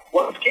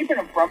what's keeping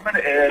them from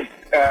it is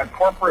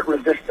corporate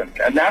resistance.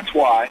 And that's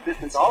why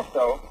this is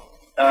also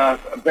a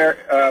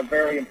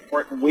very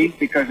important week,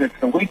 because it's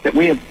the week that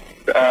we have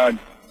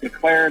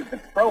declared the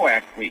PRO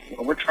Act week.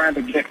 We're trying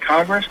to get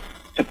Congress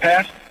to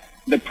pass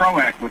the PRO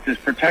Act, which is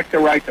Protect the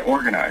Right to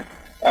Organize.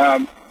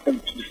 The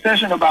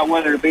decision about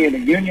whether to be in a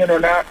union or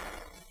not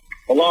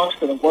belongs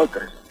to the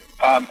workers.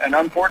 And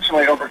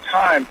unfortunately, over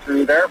time,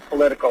 through their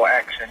political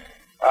action,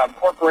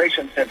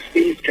 corporations have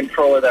seized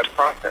control of that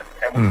process.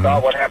 And we saw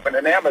what happened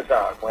in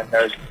Amazon when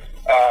there's,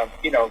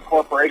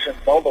 corporations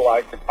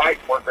mobilized to fight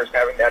workers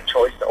having that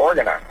choice to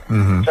organize.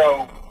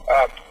 So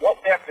what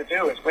we have to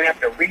do is we have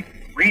to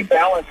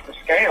rebalance the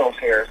scales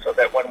here so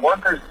that when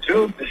workers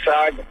do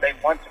decide that they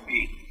want to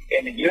be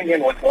in a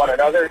union with one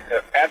another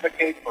to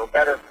advocate for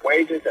better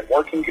wages and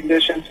working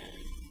conditions,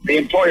 the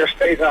employer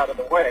stays out of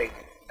the way,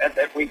 and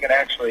that we can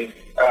actually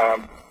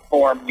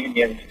form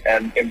unions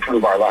and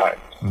improve our lives.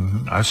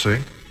 I see.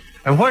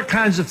 And what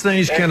kinds of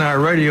things can our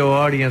radio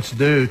audience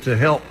do to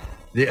help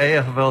the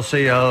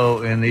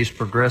AFL-CIO in these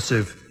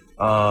progressive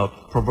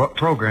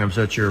programs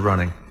that you're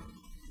running?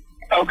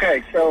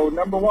 Okay, so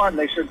number one,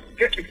 they should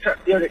get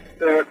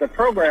the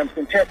programs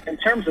in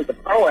terms of the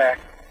PRO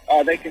Act.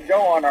 They can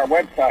go on our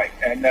website,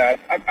 and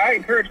I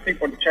encourage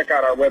people to check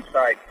out our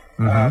website,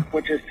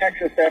 which is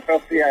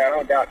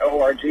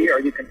texasflcio.org, or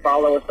you can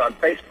follow us on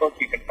Facebook.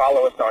 You can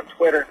follow us on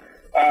Twitter.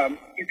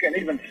 You can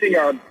even see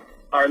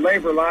our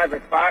Labor Live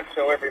at 5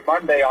 show every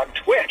Monday on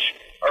Twitch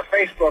or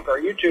Facebook or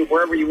YouTube,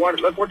 wherever you want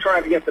it. Look, we're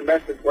trying to get the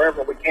message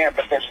wherever we can,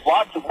 but there's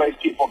lots of ways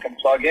people can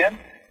plug in.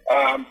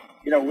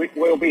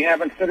 We'll be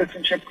having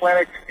citizenship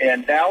clinics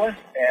in Dallas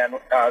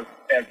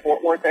and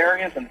Fort Worth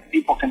areas, and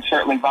people can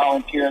certainly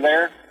volunteer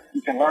there.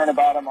 You can learn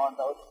about them on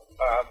those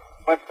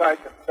websites,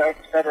 et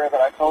cetera, that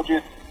I told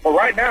you. But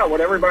right now, what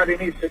everybody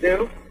needs to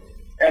do,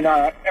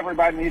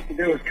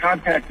 is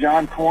contact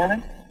John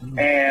Cornyn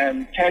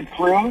and Ted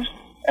Cruz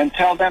and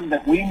tell them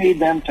that we need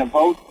them to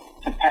vote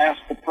to pass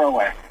the PRO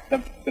Act.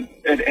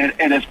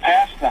 it has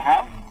passed the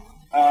House,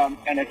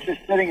 and it's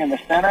just sitting in the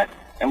Senate,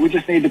 and we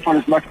just need to put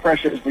as much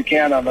pressure as we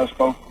can on those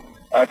folks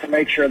to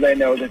make sure they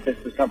know that this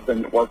is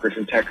something that workers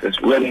in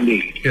Texas really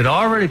need. It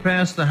already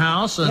passed the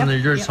House, and they're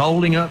just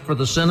holding up for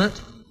the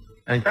Senate.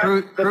 And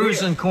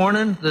Cruz and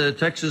Cornyn, the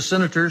Texas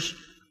senators,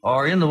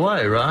 are in the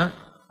way, right?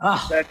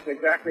 Oh. That's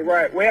exactly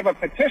right. We have a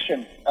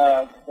petition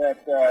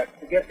to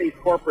get these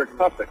corporate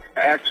puppets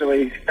to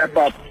actually step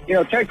up. You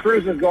know, Ted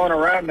Cruz is going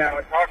around now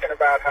and talking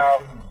about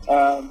how,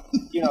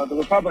 the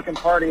Republican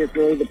Party is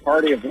really the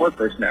party of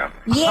workers now.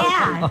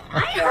 Yeah, I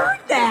heard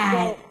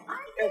that.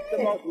 It's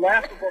the most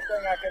laughable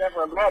thing I could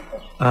ever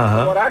imagine. Uh-huh.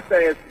 So what I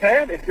say is,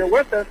 Ted, if you're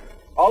with us,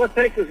 all it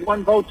takes is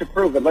one vote to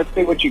prove it. Let's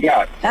see what you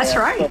got. That's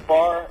right. So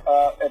far,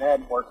 it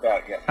hadn't worked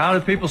out yet. How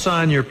did people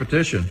sign your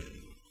petition?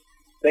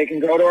 They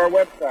can go to our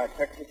website,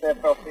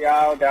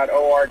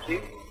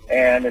 texasflci.org,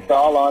 and it's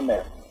all on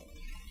there.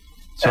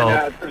 So,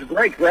 And there's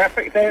great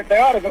graphics. They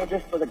ought to go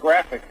just for the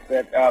graphics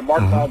that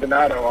Mark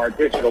Maldonado, our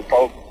digital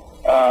folk,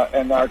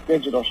 and our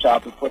digital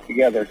shop has put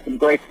together. Some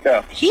great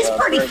stuff. He's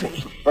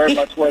very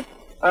much worth.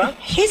 Huh?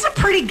 He's a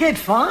pretty good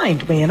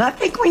find, man. I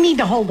think we need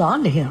to hold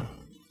on to him.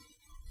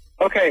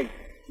 Okay.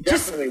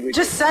 Definitely.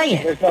 Just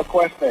saying. There's no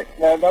question.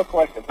 No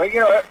question. But,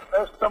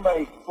 there's so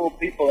many cool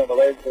people in the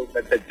labor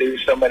movement that do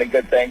so many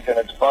good things, and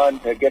it's fun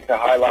to get to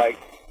highlight,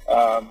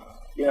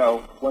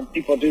 when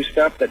people do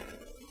stuff that,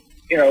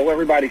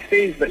 everybody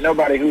sees, but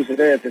nobody whose it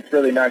is. It's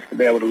really nice to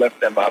be able to lift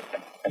them up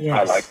and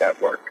highlight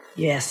that work.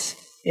 Yes,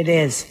 it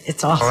is.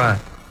 It's awesome. all right.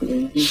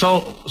 Mm-hmm.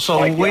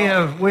 So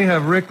we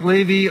have Rick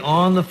Levy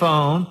on the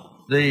phone,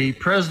 the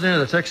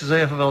president of the Texas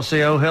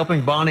AFL-CIO,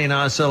 helping Bonnie and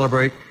I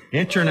celebrate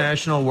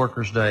International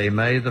Workers' Day,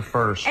 May the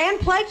 1st. And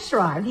Pledge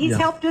Drive. He's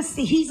helped us.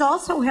 He's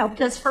also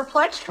helped us for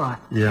Pledge Drive.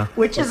 Yeah.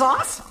 Which is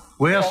awesome.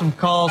 We have some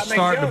calls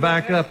starting to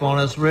back up on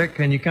us. Rick,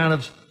 can you kind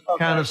of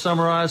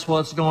summarize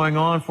what's going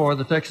on for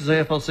the Texas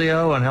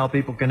AFL-CIO and how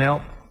people can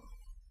help?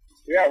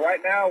 Yeah,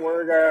 right now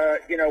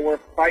we're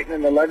fighting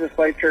in the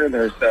legislature.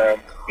 There's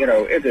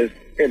it is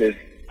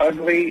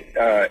ugly.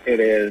 It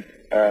is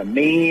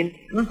mean.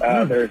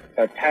 There's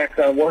attacks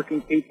on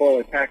working people,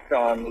 attacks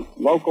on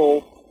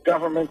local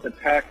governments,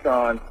 attacks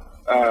on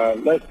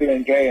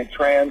lesbian, gay, and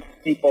trans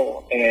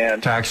people,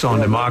 and attacks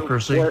on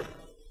democracy.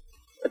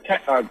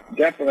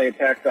 Definitely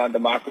attacks on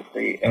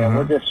democracy, and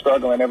we're just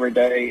struggling every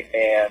day,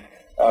 and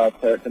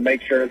to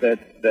make sure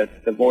that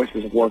the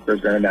voices of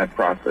workers are in that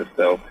process.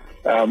 So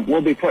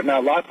we'll be putting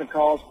out lots of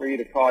calls for you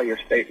to call your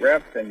state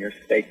reps and your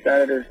state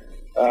senators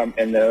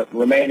in the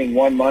remaining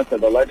 1 month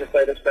of the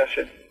legislative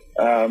session,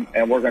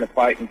 and we're going to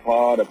fight and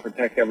claw to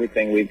protect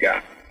everything we've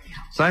got.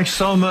 Thanks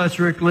so much,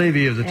 Rick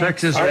Levy of the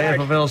Texas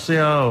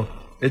AFL-CIO.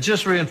 It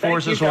just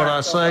reinforces what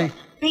I say.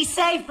 Be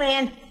safe,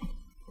 man.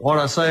 What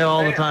I say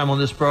all the time on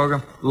this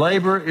program,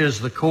 labor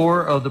is the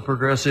core of the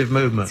progressive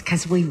movement. It's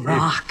because we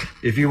rock.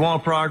 If you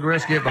want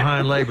progress, get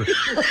behind labor.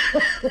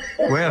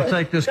 We have to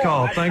take this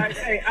call.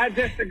 I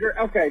disagree.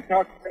 Okay,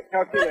 talk to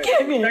you later.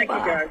 Thank you,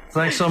 guys.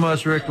 Thanks so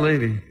much, Rick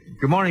Levy.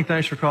 Good morning.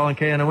 Thanks for calling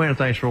KNON, and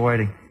thanks for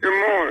waiting.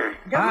 Good morning.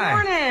 Good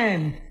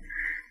morning.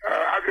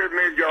 I just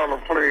made y'all a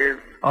pledge.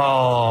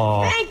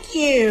 Oh. Thank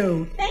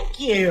you.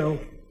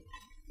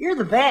 You're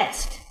the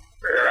best.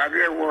 I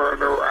just want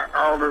to know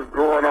all this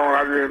going on.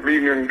 I just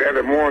reading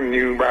that morning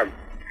news about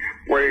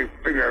because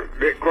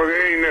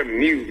it ain't nothing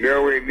new.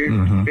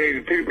 The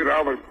people that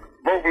always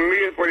voting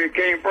list where they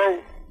came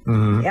from.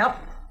 Yep.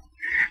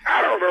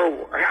 I don't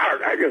know how.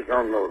 I just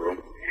don't know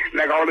them.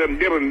 Like all them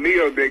different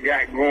deals they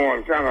got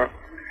going,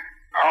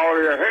 all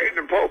they're hating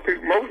the poor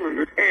people. Most of them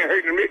ain't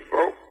hating the rich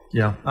folks.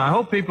 Yeah. I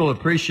hope people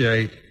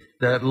appreciate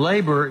that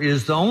labor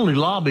is the only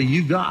lobby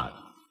you got.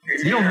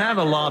 You don't have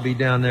a lobby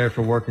down there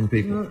for working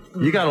people.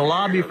 You got a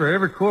lobby for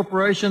every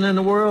corporation in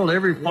the world,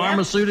 every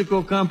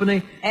pharmaceutical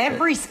company.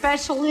 Every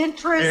special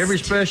interest. Every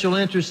special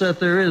interest that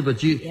there is, but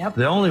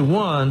the only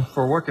one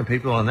for working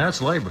people, and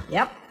that's labor.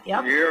 Yep.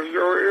 Yeah,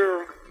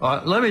 sure is.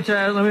 Let me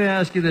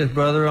ask you this,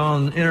 brother.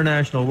 On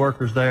International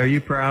Workers' Day, are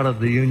you proud of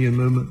the union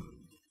movement?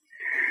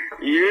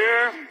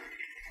 Yeah.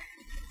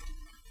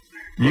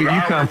 You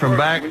come from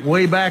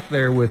way back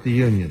there with the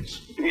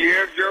unions.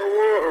 Yeah,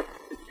 sure was.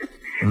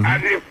 I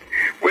just,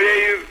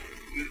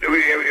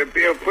 if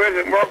a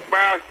person walks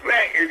by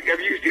slack, if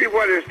you see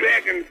what is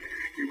slacking,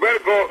 you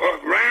better go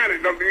around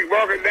it. Don't be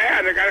walking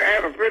down. I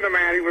had a friend of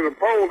mine. He was a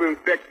pole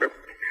inspector.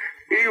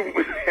 He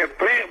was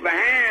plant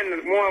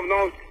behind one of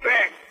those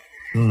slacks,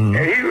 and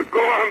he was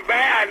going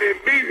by, and the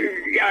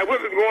guy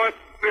wasn't going.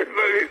 His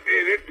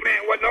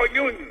plant wasn't no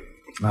union.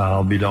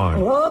 I'll be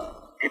darned.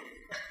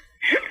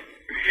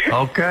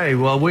 Okay,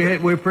 well,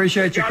 we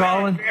appreciate you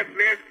calling.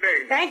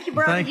 Thank you,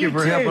 brother. Thank you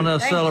for helping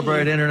us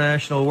celebrate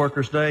International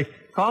Workers' Day.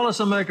 Call us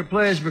and make a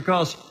pledge,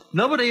 because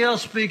nobody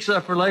else speaks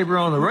up for labor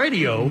on the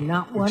radio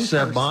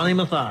except Bonnie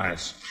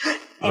Mathias.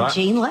 And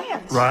Gene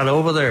Lance. Right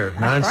over there,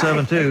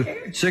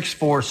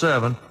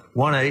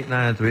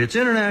 972-647-1893. It's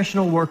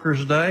International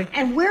Workers' Day.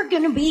 And we're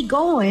going to be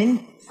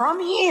going from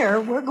here,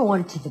 we're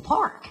going to the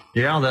park.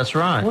 Yeah, that's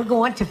right. We're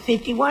going to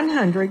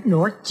 5100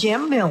 North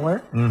Jim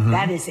Miller.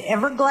 That is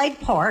Everglade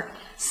Park.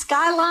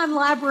 Skyline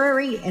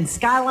Library and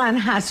Skyline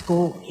High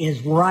School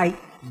is right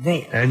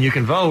there. And you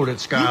can vote at You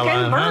Skyline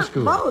can High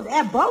School. vote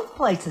at both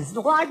places,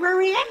 the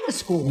library and the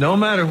school. No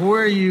matter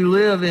where you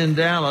live in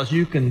Dallas,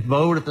 you can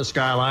vote at the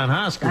Skyline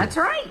High School. That's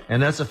right.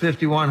 And that's a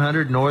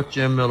 5100 North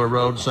Jim Miller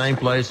Road, same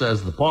place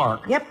as the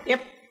park. Yep.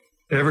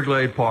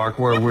 Everglade Park,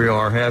 where we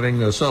are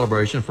having a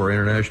celebration for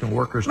International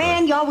Workers' Day.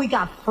 Man, y'all, we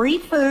got free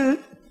food.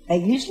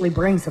 It usually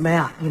brings them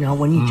out,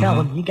 when you tell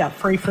them you got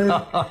free food.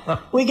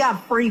 We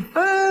got free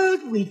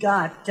food. We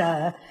got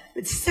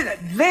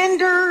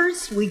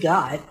vendors. We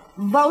got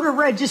voter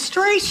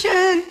registration.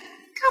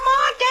 Come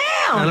on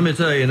Now, down. let me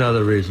tell you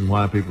another reason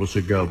why people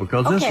should go,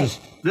 because Okay.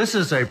 this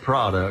is a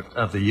product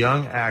of the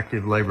Young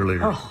Active Labor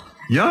Leaders. Oh.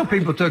 Young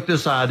people took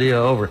this idea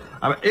over.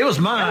 I mean, it was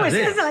my That was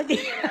idea. his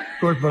idea.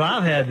 Of course, but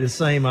I've had this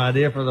same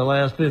idea for the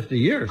last 50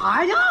 years.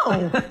 I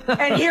know.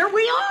 And here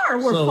we are.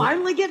 We're So-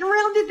 finally getting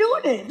around to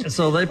doing it.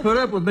 So they put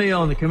up with me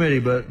on the committee,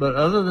 but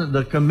other than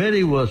the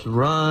committee was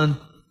run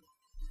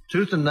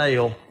tooth and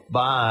nail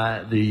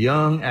by the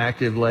Young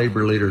Active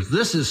Labor Leaders.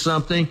 This is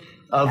something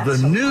of That's the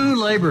so new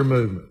labor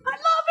movement. I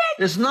love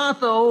it. It's not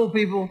the old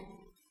people,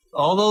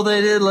 although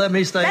they did let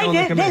me stay on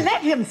the They committee.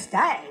 let him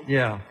stay.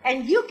 Yeah,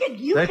 And you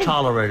they can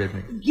tolerated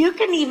me. you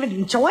can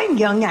even join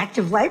Young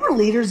Active Labor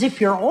Leaders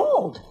if you're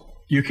old.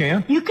 You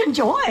can? You can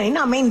join.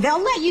 I mean,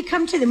 they'll let you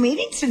come to the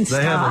meetings and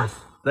stuff.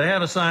 They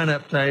have a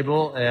sign-up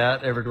table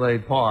at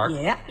Everglade Park,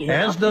 Yeah.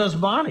 as does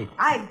Bonnie.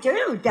 I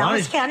do. Dallas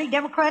Bonnie's- County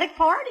Democratic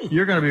Party.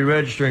 You're going to be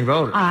registering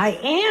voters. I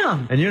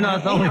am. And you're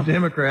not the I only am.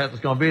 Democrat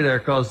that's going to be there,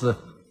 because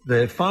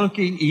the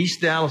funky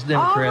East Dallas All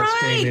Democrats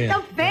right. came in.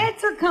 The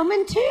feds are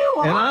coming too.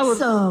 And I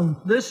would- Awesome.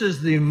 This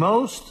is the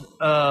most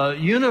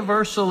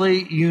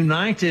universally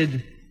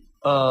united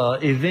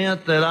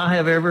event that I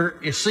have ever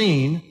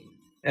seen.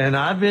 And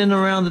I've been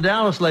around the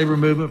Dallas labor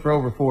movement for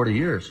over 40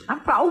 years.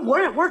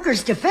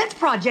 Workers Defense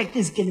Project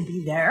is going to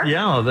be there.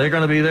 Yeah, they're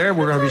going to be there.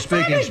 We're going to be That's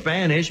speaking right.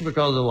 Spanish,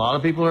 because a lot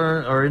of people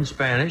are in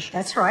Spanish.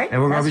 That's right.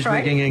 And we're going to be That's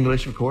right. speaking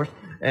English, of course.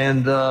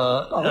 And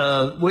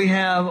we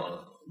have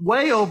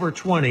way over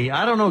 20.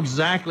 I don't know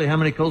exactly how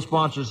many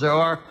co-sponsors there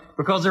are,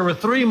 because there were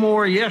 3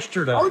 more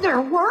yesterday. Oh, there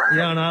were?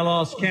 Yeah, and I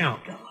lost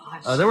count.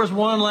 Gosh. There was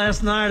one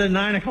last night at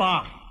 9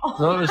 o'clock.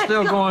 So it was my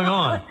still going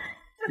God. on.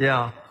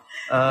 Yeah.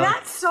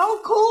 That's so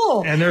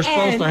cool. And they're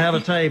supposed to have a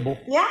table.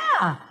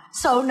 Yeah.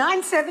 So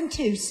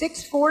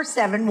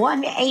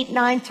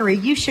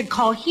 972-647-1893. You should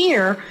call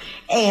here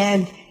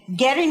and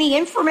get any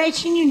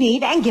information you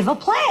need and give a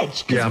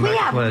pledge. Because Yeah, we make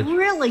a have pledge.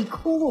 really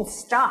cool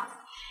stuff.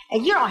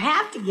 And you don't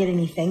have to get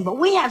anything, but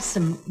we have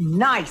some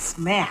nice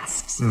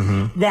masks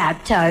Mm-hmm.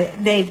 that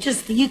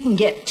you can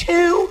get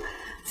 2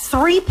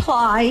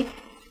 3-ply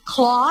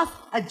cloth,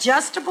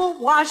 adjustable,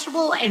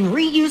 washable, and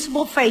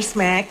reusable face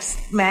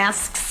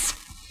masks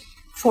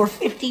for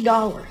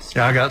 $50.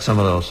 Yeah, I got some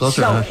of those. Those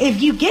So are nice.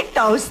 if you get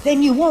those,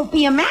 then you won't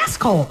be a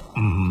mask hole,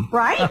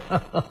 right?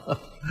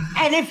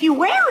 And if you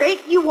wear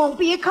it, you won't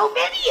be a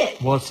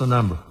COVIDiot. What's the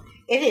number?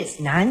 It is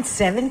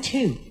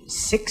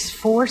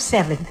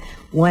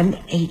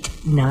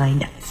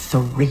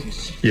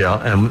 972-647-1893. Yeah,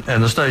 and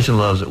the station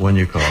loves it when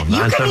you call.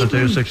 You can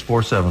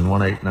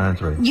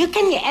 972-647-1893. You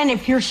can, and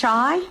if you're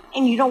shy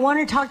and you don't want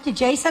to talk to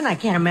Jason, I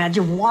can't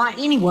imagine why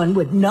anyone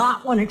would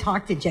not want to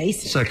talk to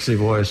Jason. Sexy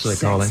voice, they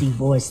call Sexy him.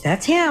 voice.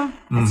 That's him.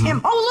 That's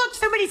him. Oh, look,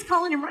 somebody's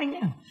calling him right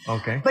now.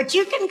 Okay. But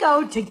you can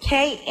go to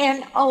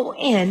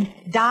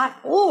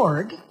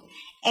knon.org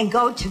and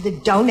go to the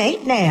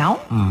donate now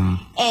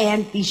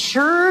and be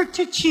sure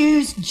to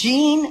choose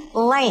Jean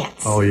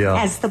Lance Oh,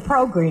 yeah. as the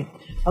program.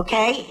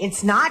 Okay?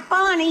 It's not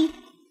Bonnie.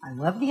 I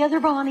love the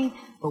other Bonnie,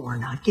 but we're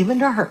not giving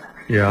to her.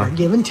 Yeah. We're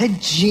giving to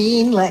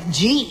Jean Genelantz.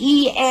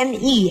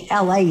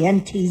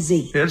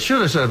 It should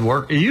have said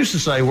work. It used to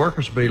say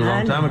workers beat a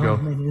long time ago,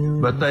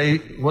 but they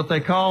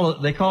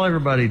call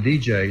everybody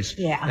DJs.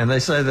 Yeah. And they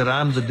say that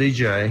I'm the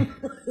DJ.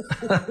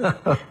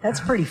 That's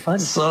pretty funny.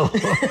 So,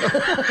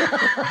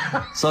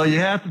 so you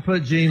have to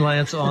put Gene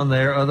Lance on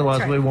there, otherwise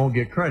That's right. we won't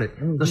get credit.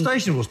 The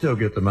station will still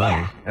get the money,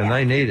 Yeah, and yeah.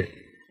 they need it.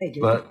 They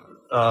do. But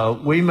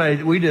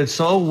we did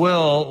so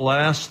well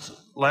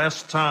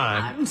last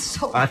time. I'm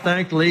so I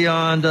thanked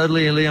Leon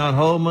Dudley and Leon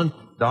Holman,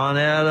 Don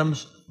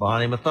Adams,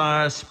 Bonnie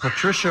Mathias,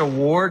 Patricia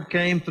Ward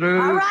came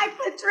through. All right,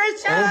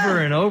 Patricia. Over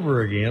and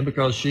over again,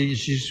 because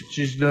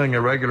she's doing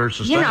a regular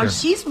sustainer.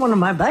 she's one of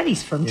my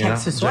buddies from Yeah,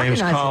 Texas James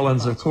Organizing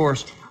Collins, Club. of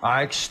course.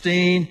 Ike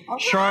Steen, All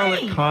right.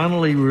 Charlotte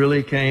Connolly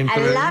really came I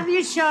through. love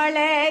you,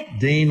 Charlotte.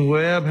 Dean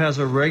Webb has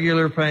a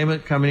regular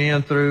payment coming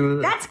in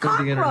through That's through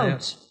the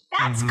internet. Cockroach.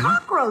 That's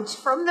Cockroach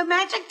from the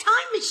Magic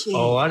Time Machine.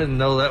 Oh, I didn't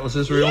know that was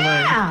his real name.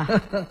 yeah.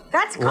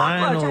 That's Cockroach.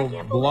 I Lionel can't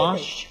believe it.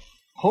 Blosh,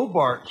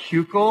 Hobart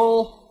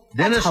Huckel,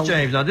 Dennis Hobie.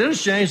 James. Now,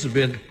 Dennis James has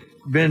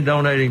been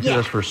donating to Yeah.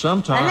 us for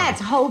some time. And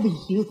that's Hobie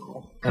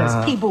Huckel,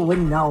 because people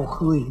wouldn't know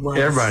who he was.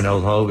 Everybody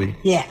knows Hobie.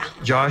 Yeah.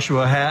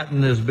 Joshua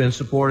Hatton has been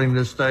supporting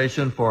this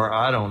station for,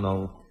 I don't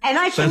know,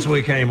 And since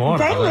we came on.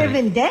 They live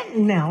in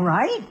Denton now,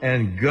 right?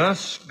 And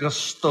Gus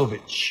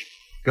Gustovich.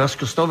 Gus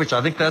Gustovich,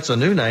 I think that's a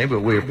new name, but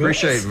we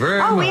appreciate it very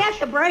much. Oh, we have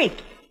to break.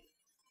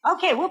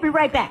 Okay, we'll be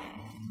right back.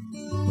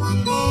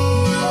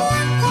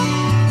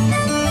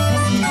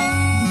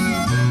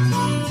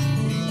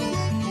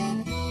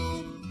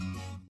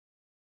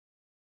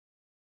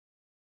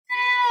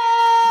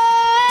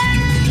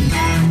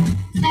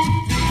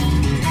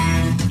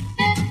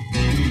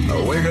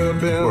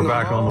 We're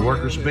back on the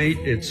Workers' Beat.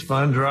 It's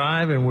Fun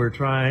Drive, and we're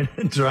trying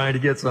to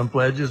get some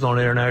pledges on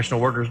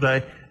International Workers'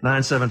 Day,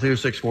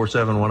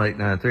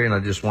 972-647-1893. And I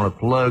just want to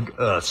plug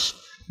us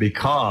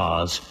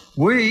because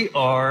we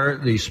are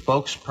the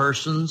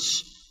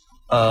spokespersons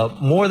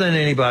more than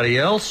anybody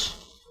else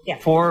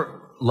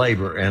for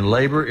labor. And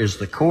labor is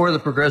the core of the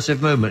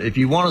progressive movement. If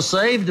you want to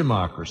save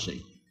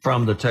democracy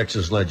from the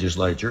Texas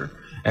legislature,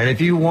 and if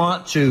you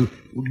want to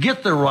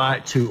get the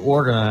right to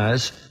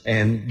organize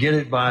and get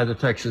it by the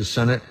Texas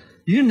Senate,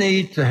 you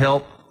need to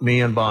help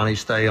me and Bonnie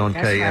stay on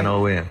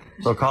KNON. Right.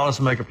 So call us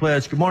and make a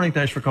pledge. Good morning.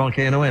 Thanks for calling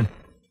KNON.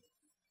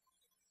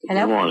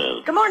 Hello. Good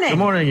morning. Good morning. Good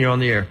morning. You're on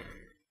the air.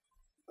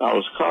 I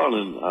was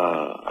calling.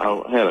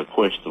 I had a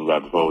question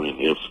about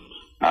voting. If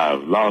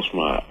I've lost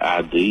my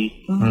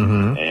ID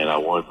and I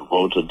want to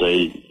vote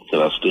today,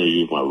 can I still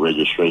use my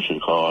registration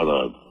card,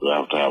 or do I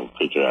have to have a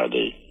picture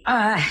ID?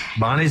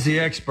 Bonnie's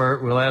the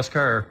expert. We'll ask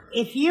her.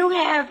 If you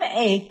have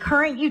a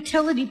current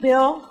utility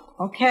bill,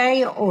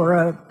 okay, or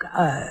a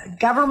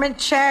government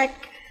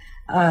check,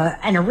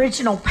 an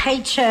original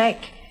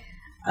paycheck,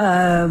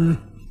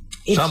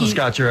 Something's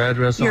got your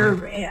address on your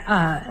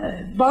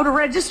voter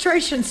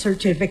registration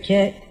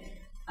certificate,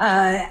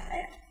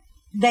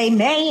 they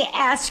may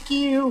ask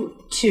you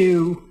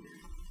to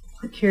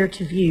click here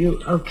to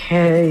view.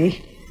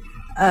 Okay.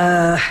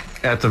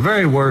 At the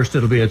very worst,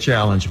 it'll be a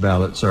challenge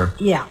ballot, sir.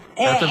 Yeah.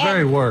 At the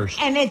very worst.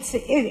 And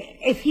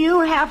if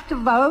you have to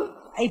vote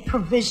a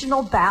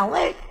provisional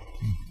ballot,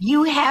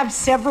 you have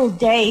several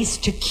days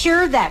to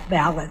cure that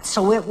ballot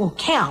so it will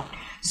count.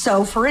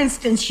 So, for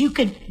instance, you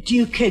could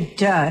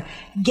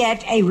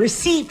get a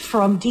receipt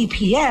from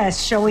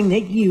DPS showing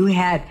that you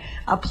had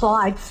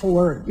applied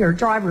for your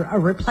a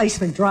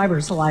replacement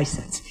driver's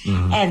license,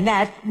 and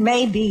that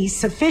may be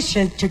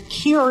sufficient to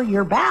cure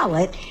your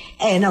ballot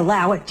and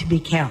allow it to be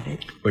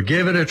counted. But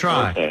give it a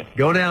try. Okay.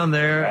 Go down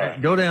there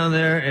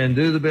and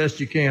do the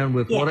best you can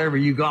with whatever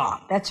you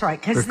got. That's right.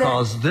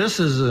 Because this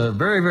is a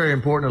very, very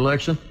important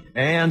election,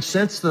 and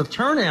since the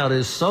turnout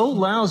is so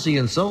lousy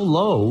and so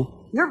low,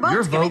 your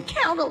vote's going to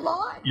count a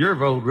lot. Your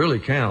vote really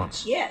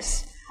counts.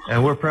 Yes.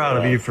 And we're proud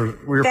of you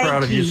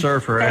proud of you,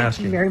 sir, for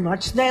asking. Thank you very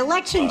much. The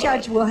election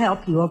judge will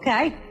help you,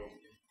 okay?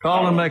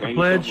 Call and make a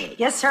pledge.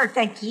 Yes, sir.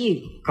 Thank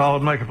you. Call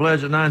and make a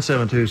pledge at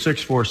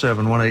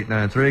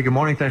 972-647-1893. Good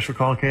morning. Thanks for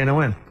calling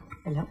KNON.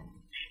 Hello.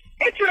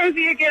 It's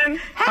Rosie again.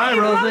 Hi,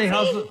 Rosie.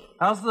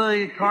 How's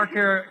the car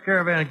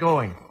caravan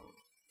going?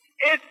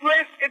 It's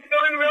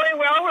going really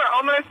well. We're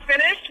almost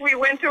finished. We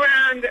went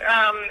around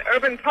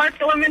Urban Park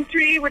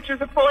Elementary, which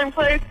is a polling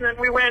place, and then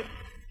we went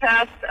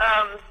past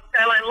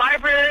Skyline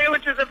Library,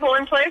 which is a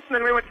polling place, and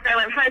then we went to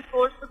Skyline High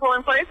School, which is a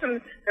polling place, and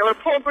there were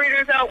poll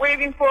breeders out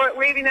waving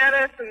at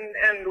us,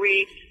 and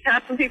we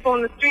had some people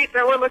in the street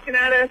that were looking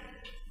at us.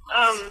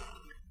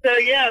 So,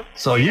 yes.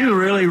 So you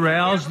really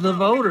roused the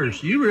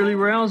voters.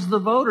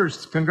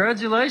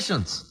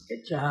 Congratulations.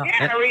 Good job.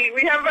 Yeah,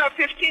 we have about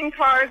 15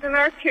 cars in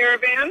our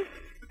caravan,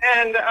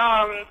 and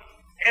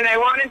I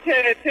wanted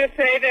to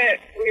say that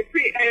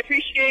I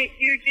appreciate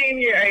you,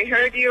 Gene. I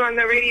heard you on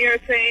the radio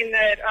saying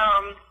that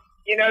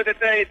that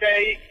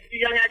the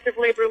young active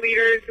labor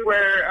leaders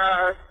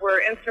were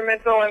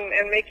instrumental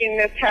in making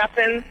this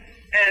happen,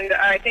 and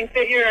I think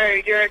that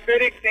you're a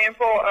good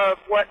example of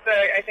what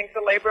I think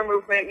the labor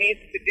movement needs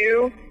to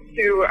do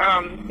to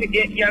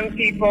get young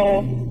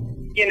people,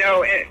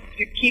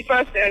 to keep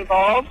us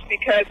involved,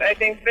 because I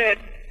think that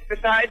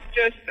besides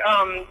just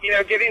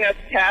giving us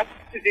tasks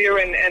to do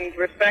and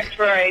respect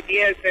for our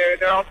ideas,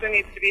 there also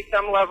needs to be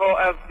some level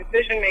of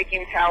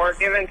decision-making power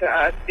given to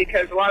us,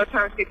 because a lot of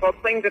times people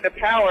cling to the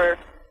power,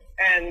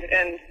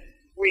 and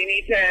we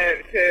need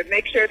to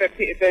make sure that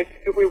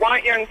if we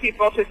want young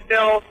people to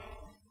still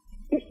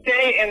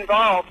stay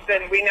involved,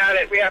 then we know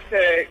that we have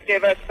to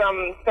give us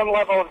some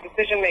level of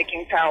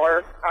decision-making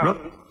power.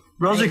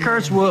 Rosie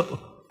Kurtz,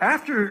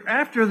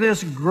 after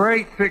this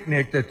great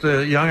picnic that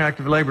the Young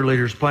Active Labor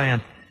Leaders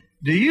planned,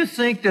 do you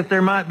think that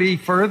there might be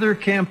further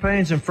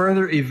campaigns and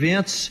further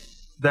events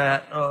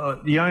that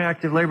the Young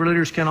Active Labor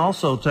Leaders can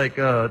also take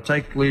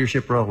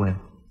leadership role in?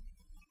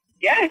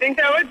 Yeah, I think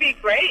that would be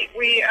great.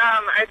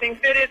 I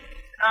think that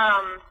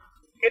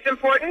it's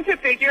important to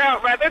figure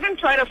out, rather than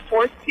try to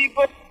force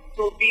people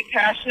to be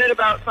passionate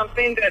about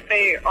something that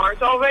they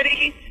aren't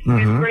already.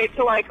 It's great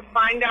to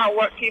find out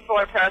what people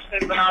are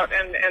passionate about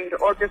and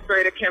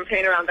orchestrate a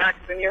campaign around that,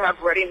 because then you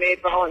have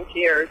ready-made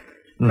volunteers.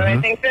 But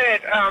I think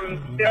that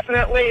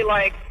definitely,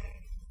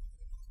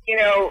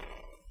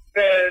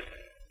 the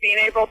being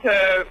able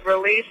to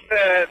release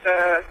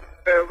the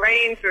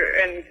reins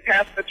and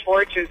pass the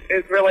torch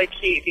is really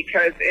key,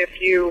 because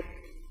if you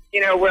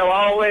we'll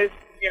always,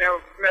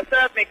 mess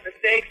up, make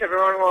mistakes.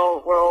 Everyone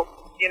will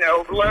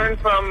learn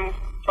from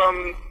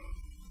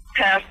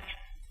past,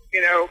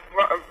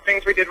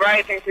 things we did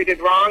right, things we did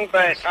wrong.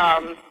 But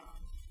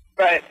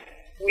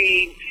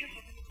we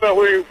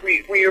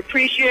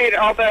appreciate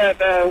all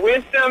the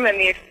wisdom and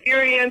the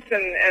experience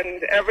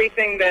and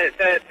everything that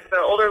the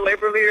older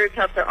labor leaders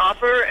have to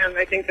offer. And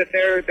I think that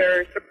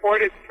their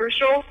support is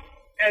crucial.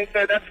 And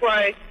so that's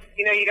why,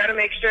 you got to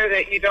make sure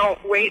that you don't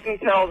wait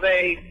until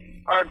they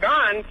are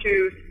gone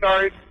to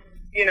start,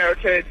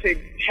 to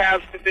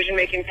have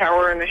decision-making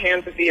power in the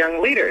hands of the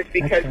young leaders,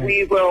 because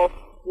we will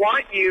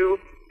want you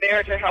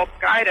there to help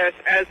guide us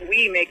as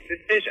we make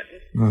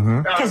decisions.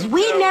 Because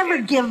we never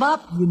give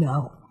up,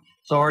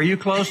 So are you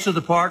close to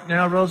the park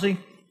now, Rosie?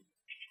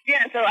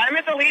 Yeah, so I'm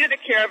at the lead of the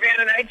caravan,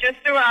 and I just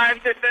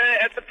arrived at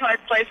the park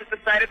place at the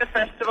site of the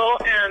festival,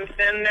 and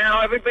then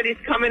now everybody's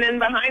coming in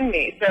behind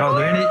me. So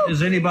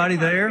is anybody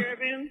there?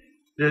 Caravan.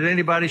 Did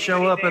anybody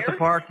show up at the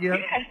park yet?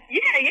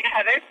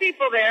 Yeah, there's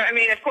people there. I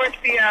mean, of course,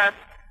 the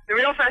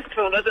real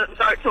festival doesn't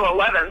start till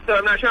 11, so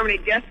I'm not sure how many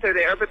guests are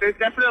there, but there's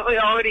definitely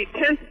already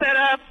tents set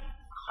up.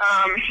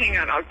 Hang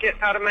on, I'll get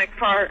out of my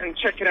car and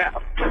check it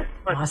out.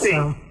 Let's see.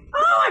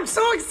 Oh, I'm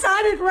so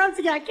excited,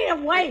 Rosie. I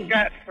can't wait. We've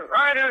got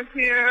Seratos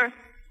here.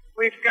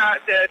 We've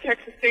got the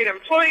Texas State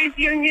Employees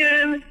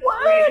Union.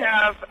 What? We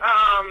have,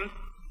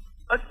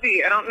 let's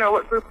see, I don't know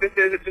what group this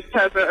is. It just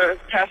has a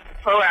Past the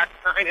POAC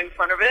sign in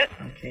front of it.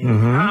 Okay.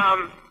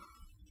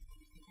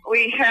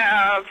 We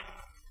have,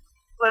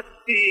 let's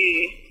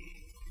see,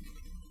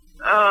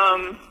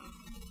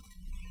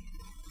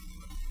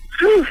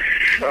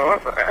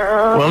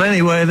 well,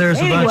 anyway, there's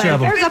a bunch of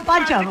them. There's a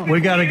bunch of them.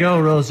 We got to go,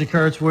 Rosie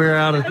Kurtz. We're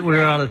out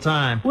of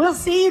time. We'll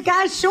see you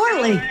guys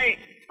shortly. Right.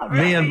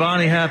 Me and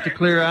Bonnie have to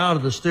clear out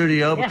of the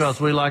studio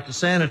because we like to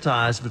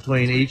sanitize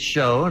between each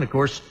show. And, of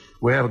course,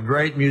 we have a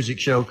great music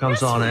show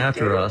comes on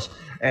after us.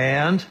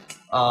 And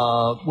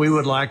we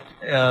would like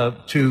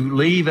to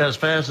leave as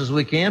fast as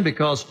we can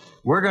because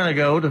we're going to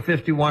go to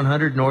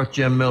 5100 North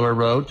Jim Miller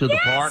Road to the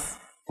park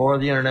for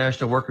the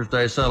International Workers'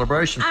 Day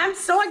celebration. I'm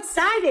so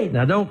excited.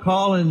 Now, don't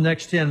call in the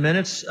next 10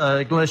 minutes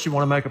unless you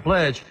want to make a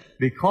pledge,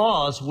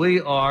 because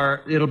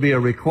it'll be a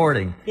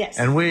recording. Yes.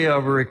 And we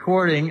have a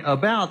recording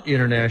about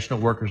International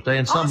Workers' Day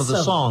and some of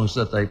the songs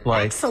that they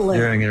play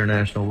during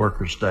International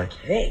Workers' Day.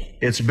 Hey.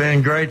 It's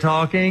been great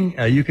talking.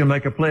 You can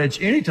make a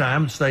pledge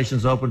anytime. The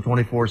station's open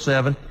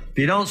 24/7. If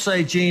you don't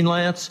say Gene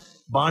Lance,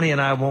 Bonnie and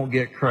I won't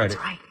get credit.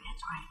 That's right.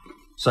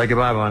 Say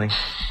goodbye, Bonnie.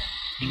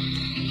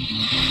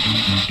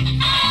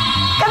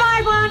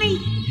 Goodbye, Bonnie.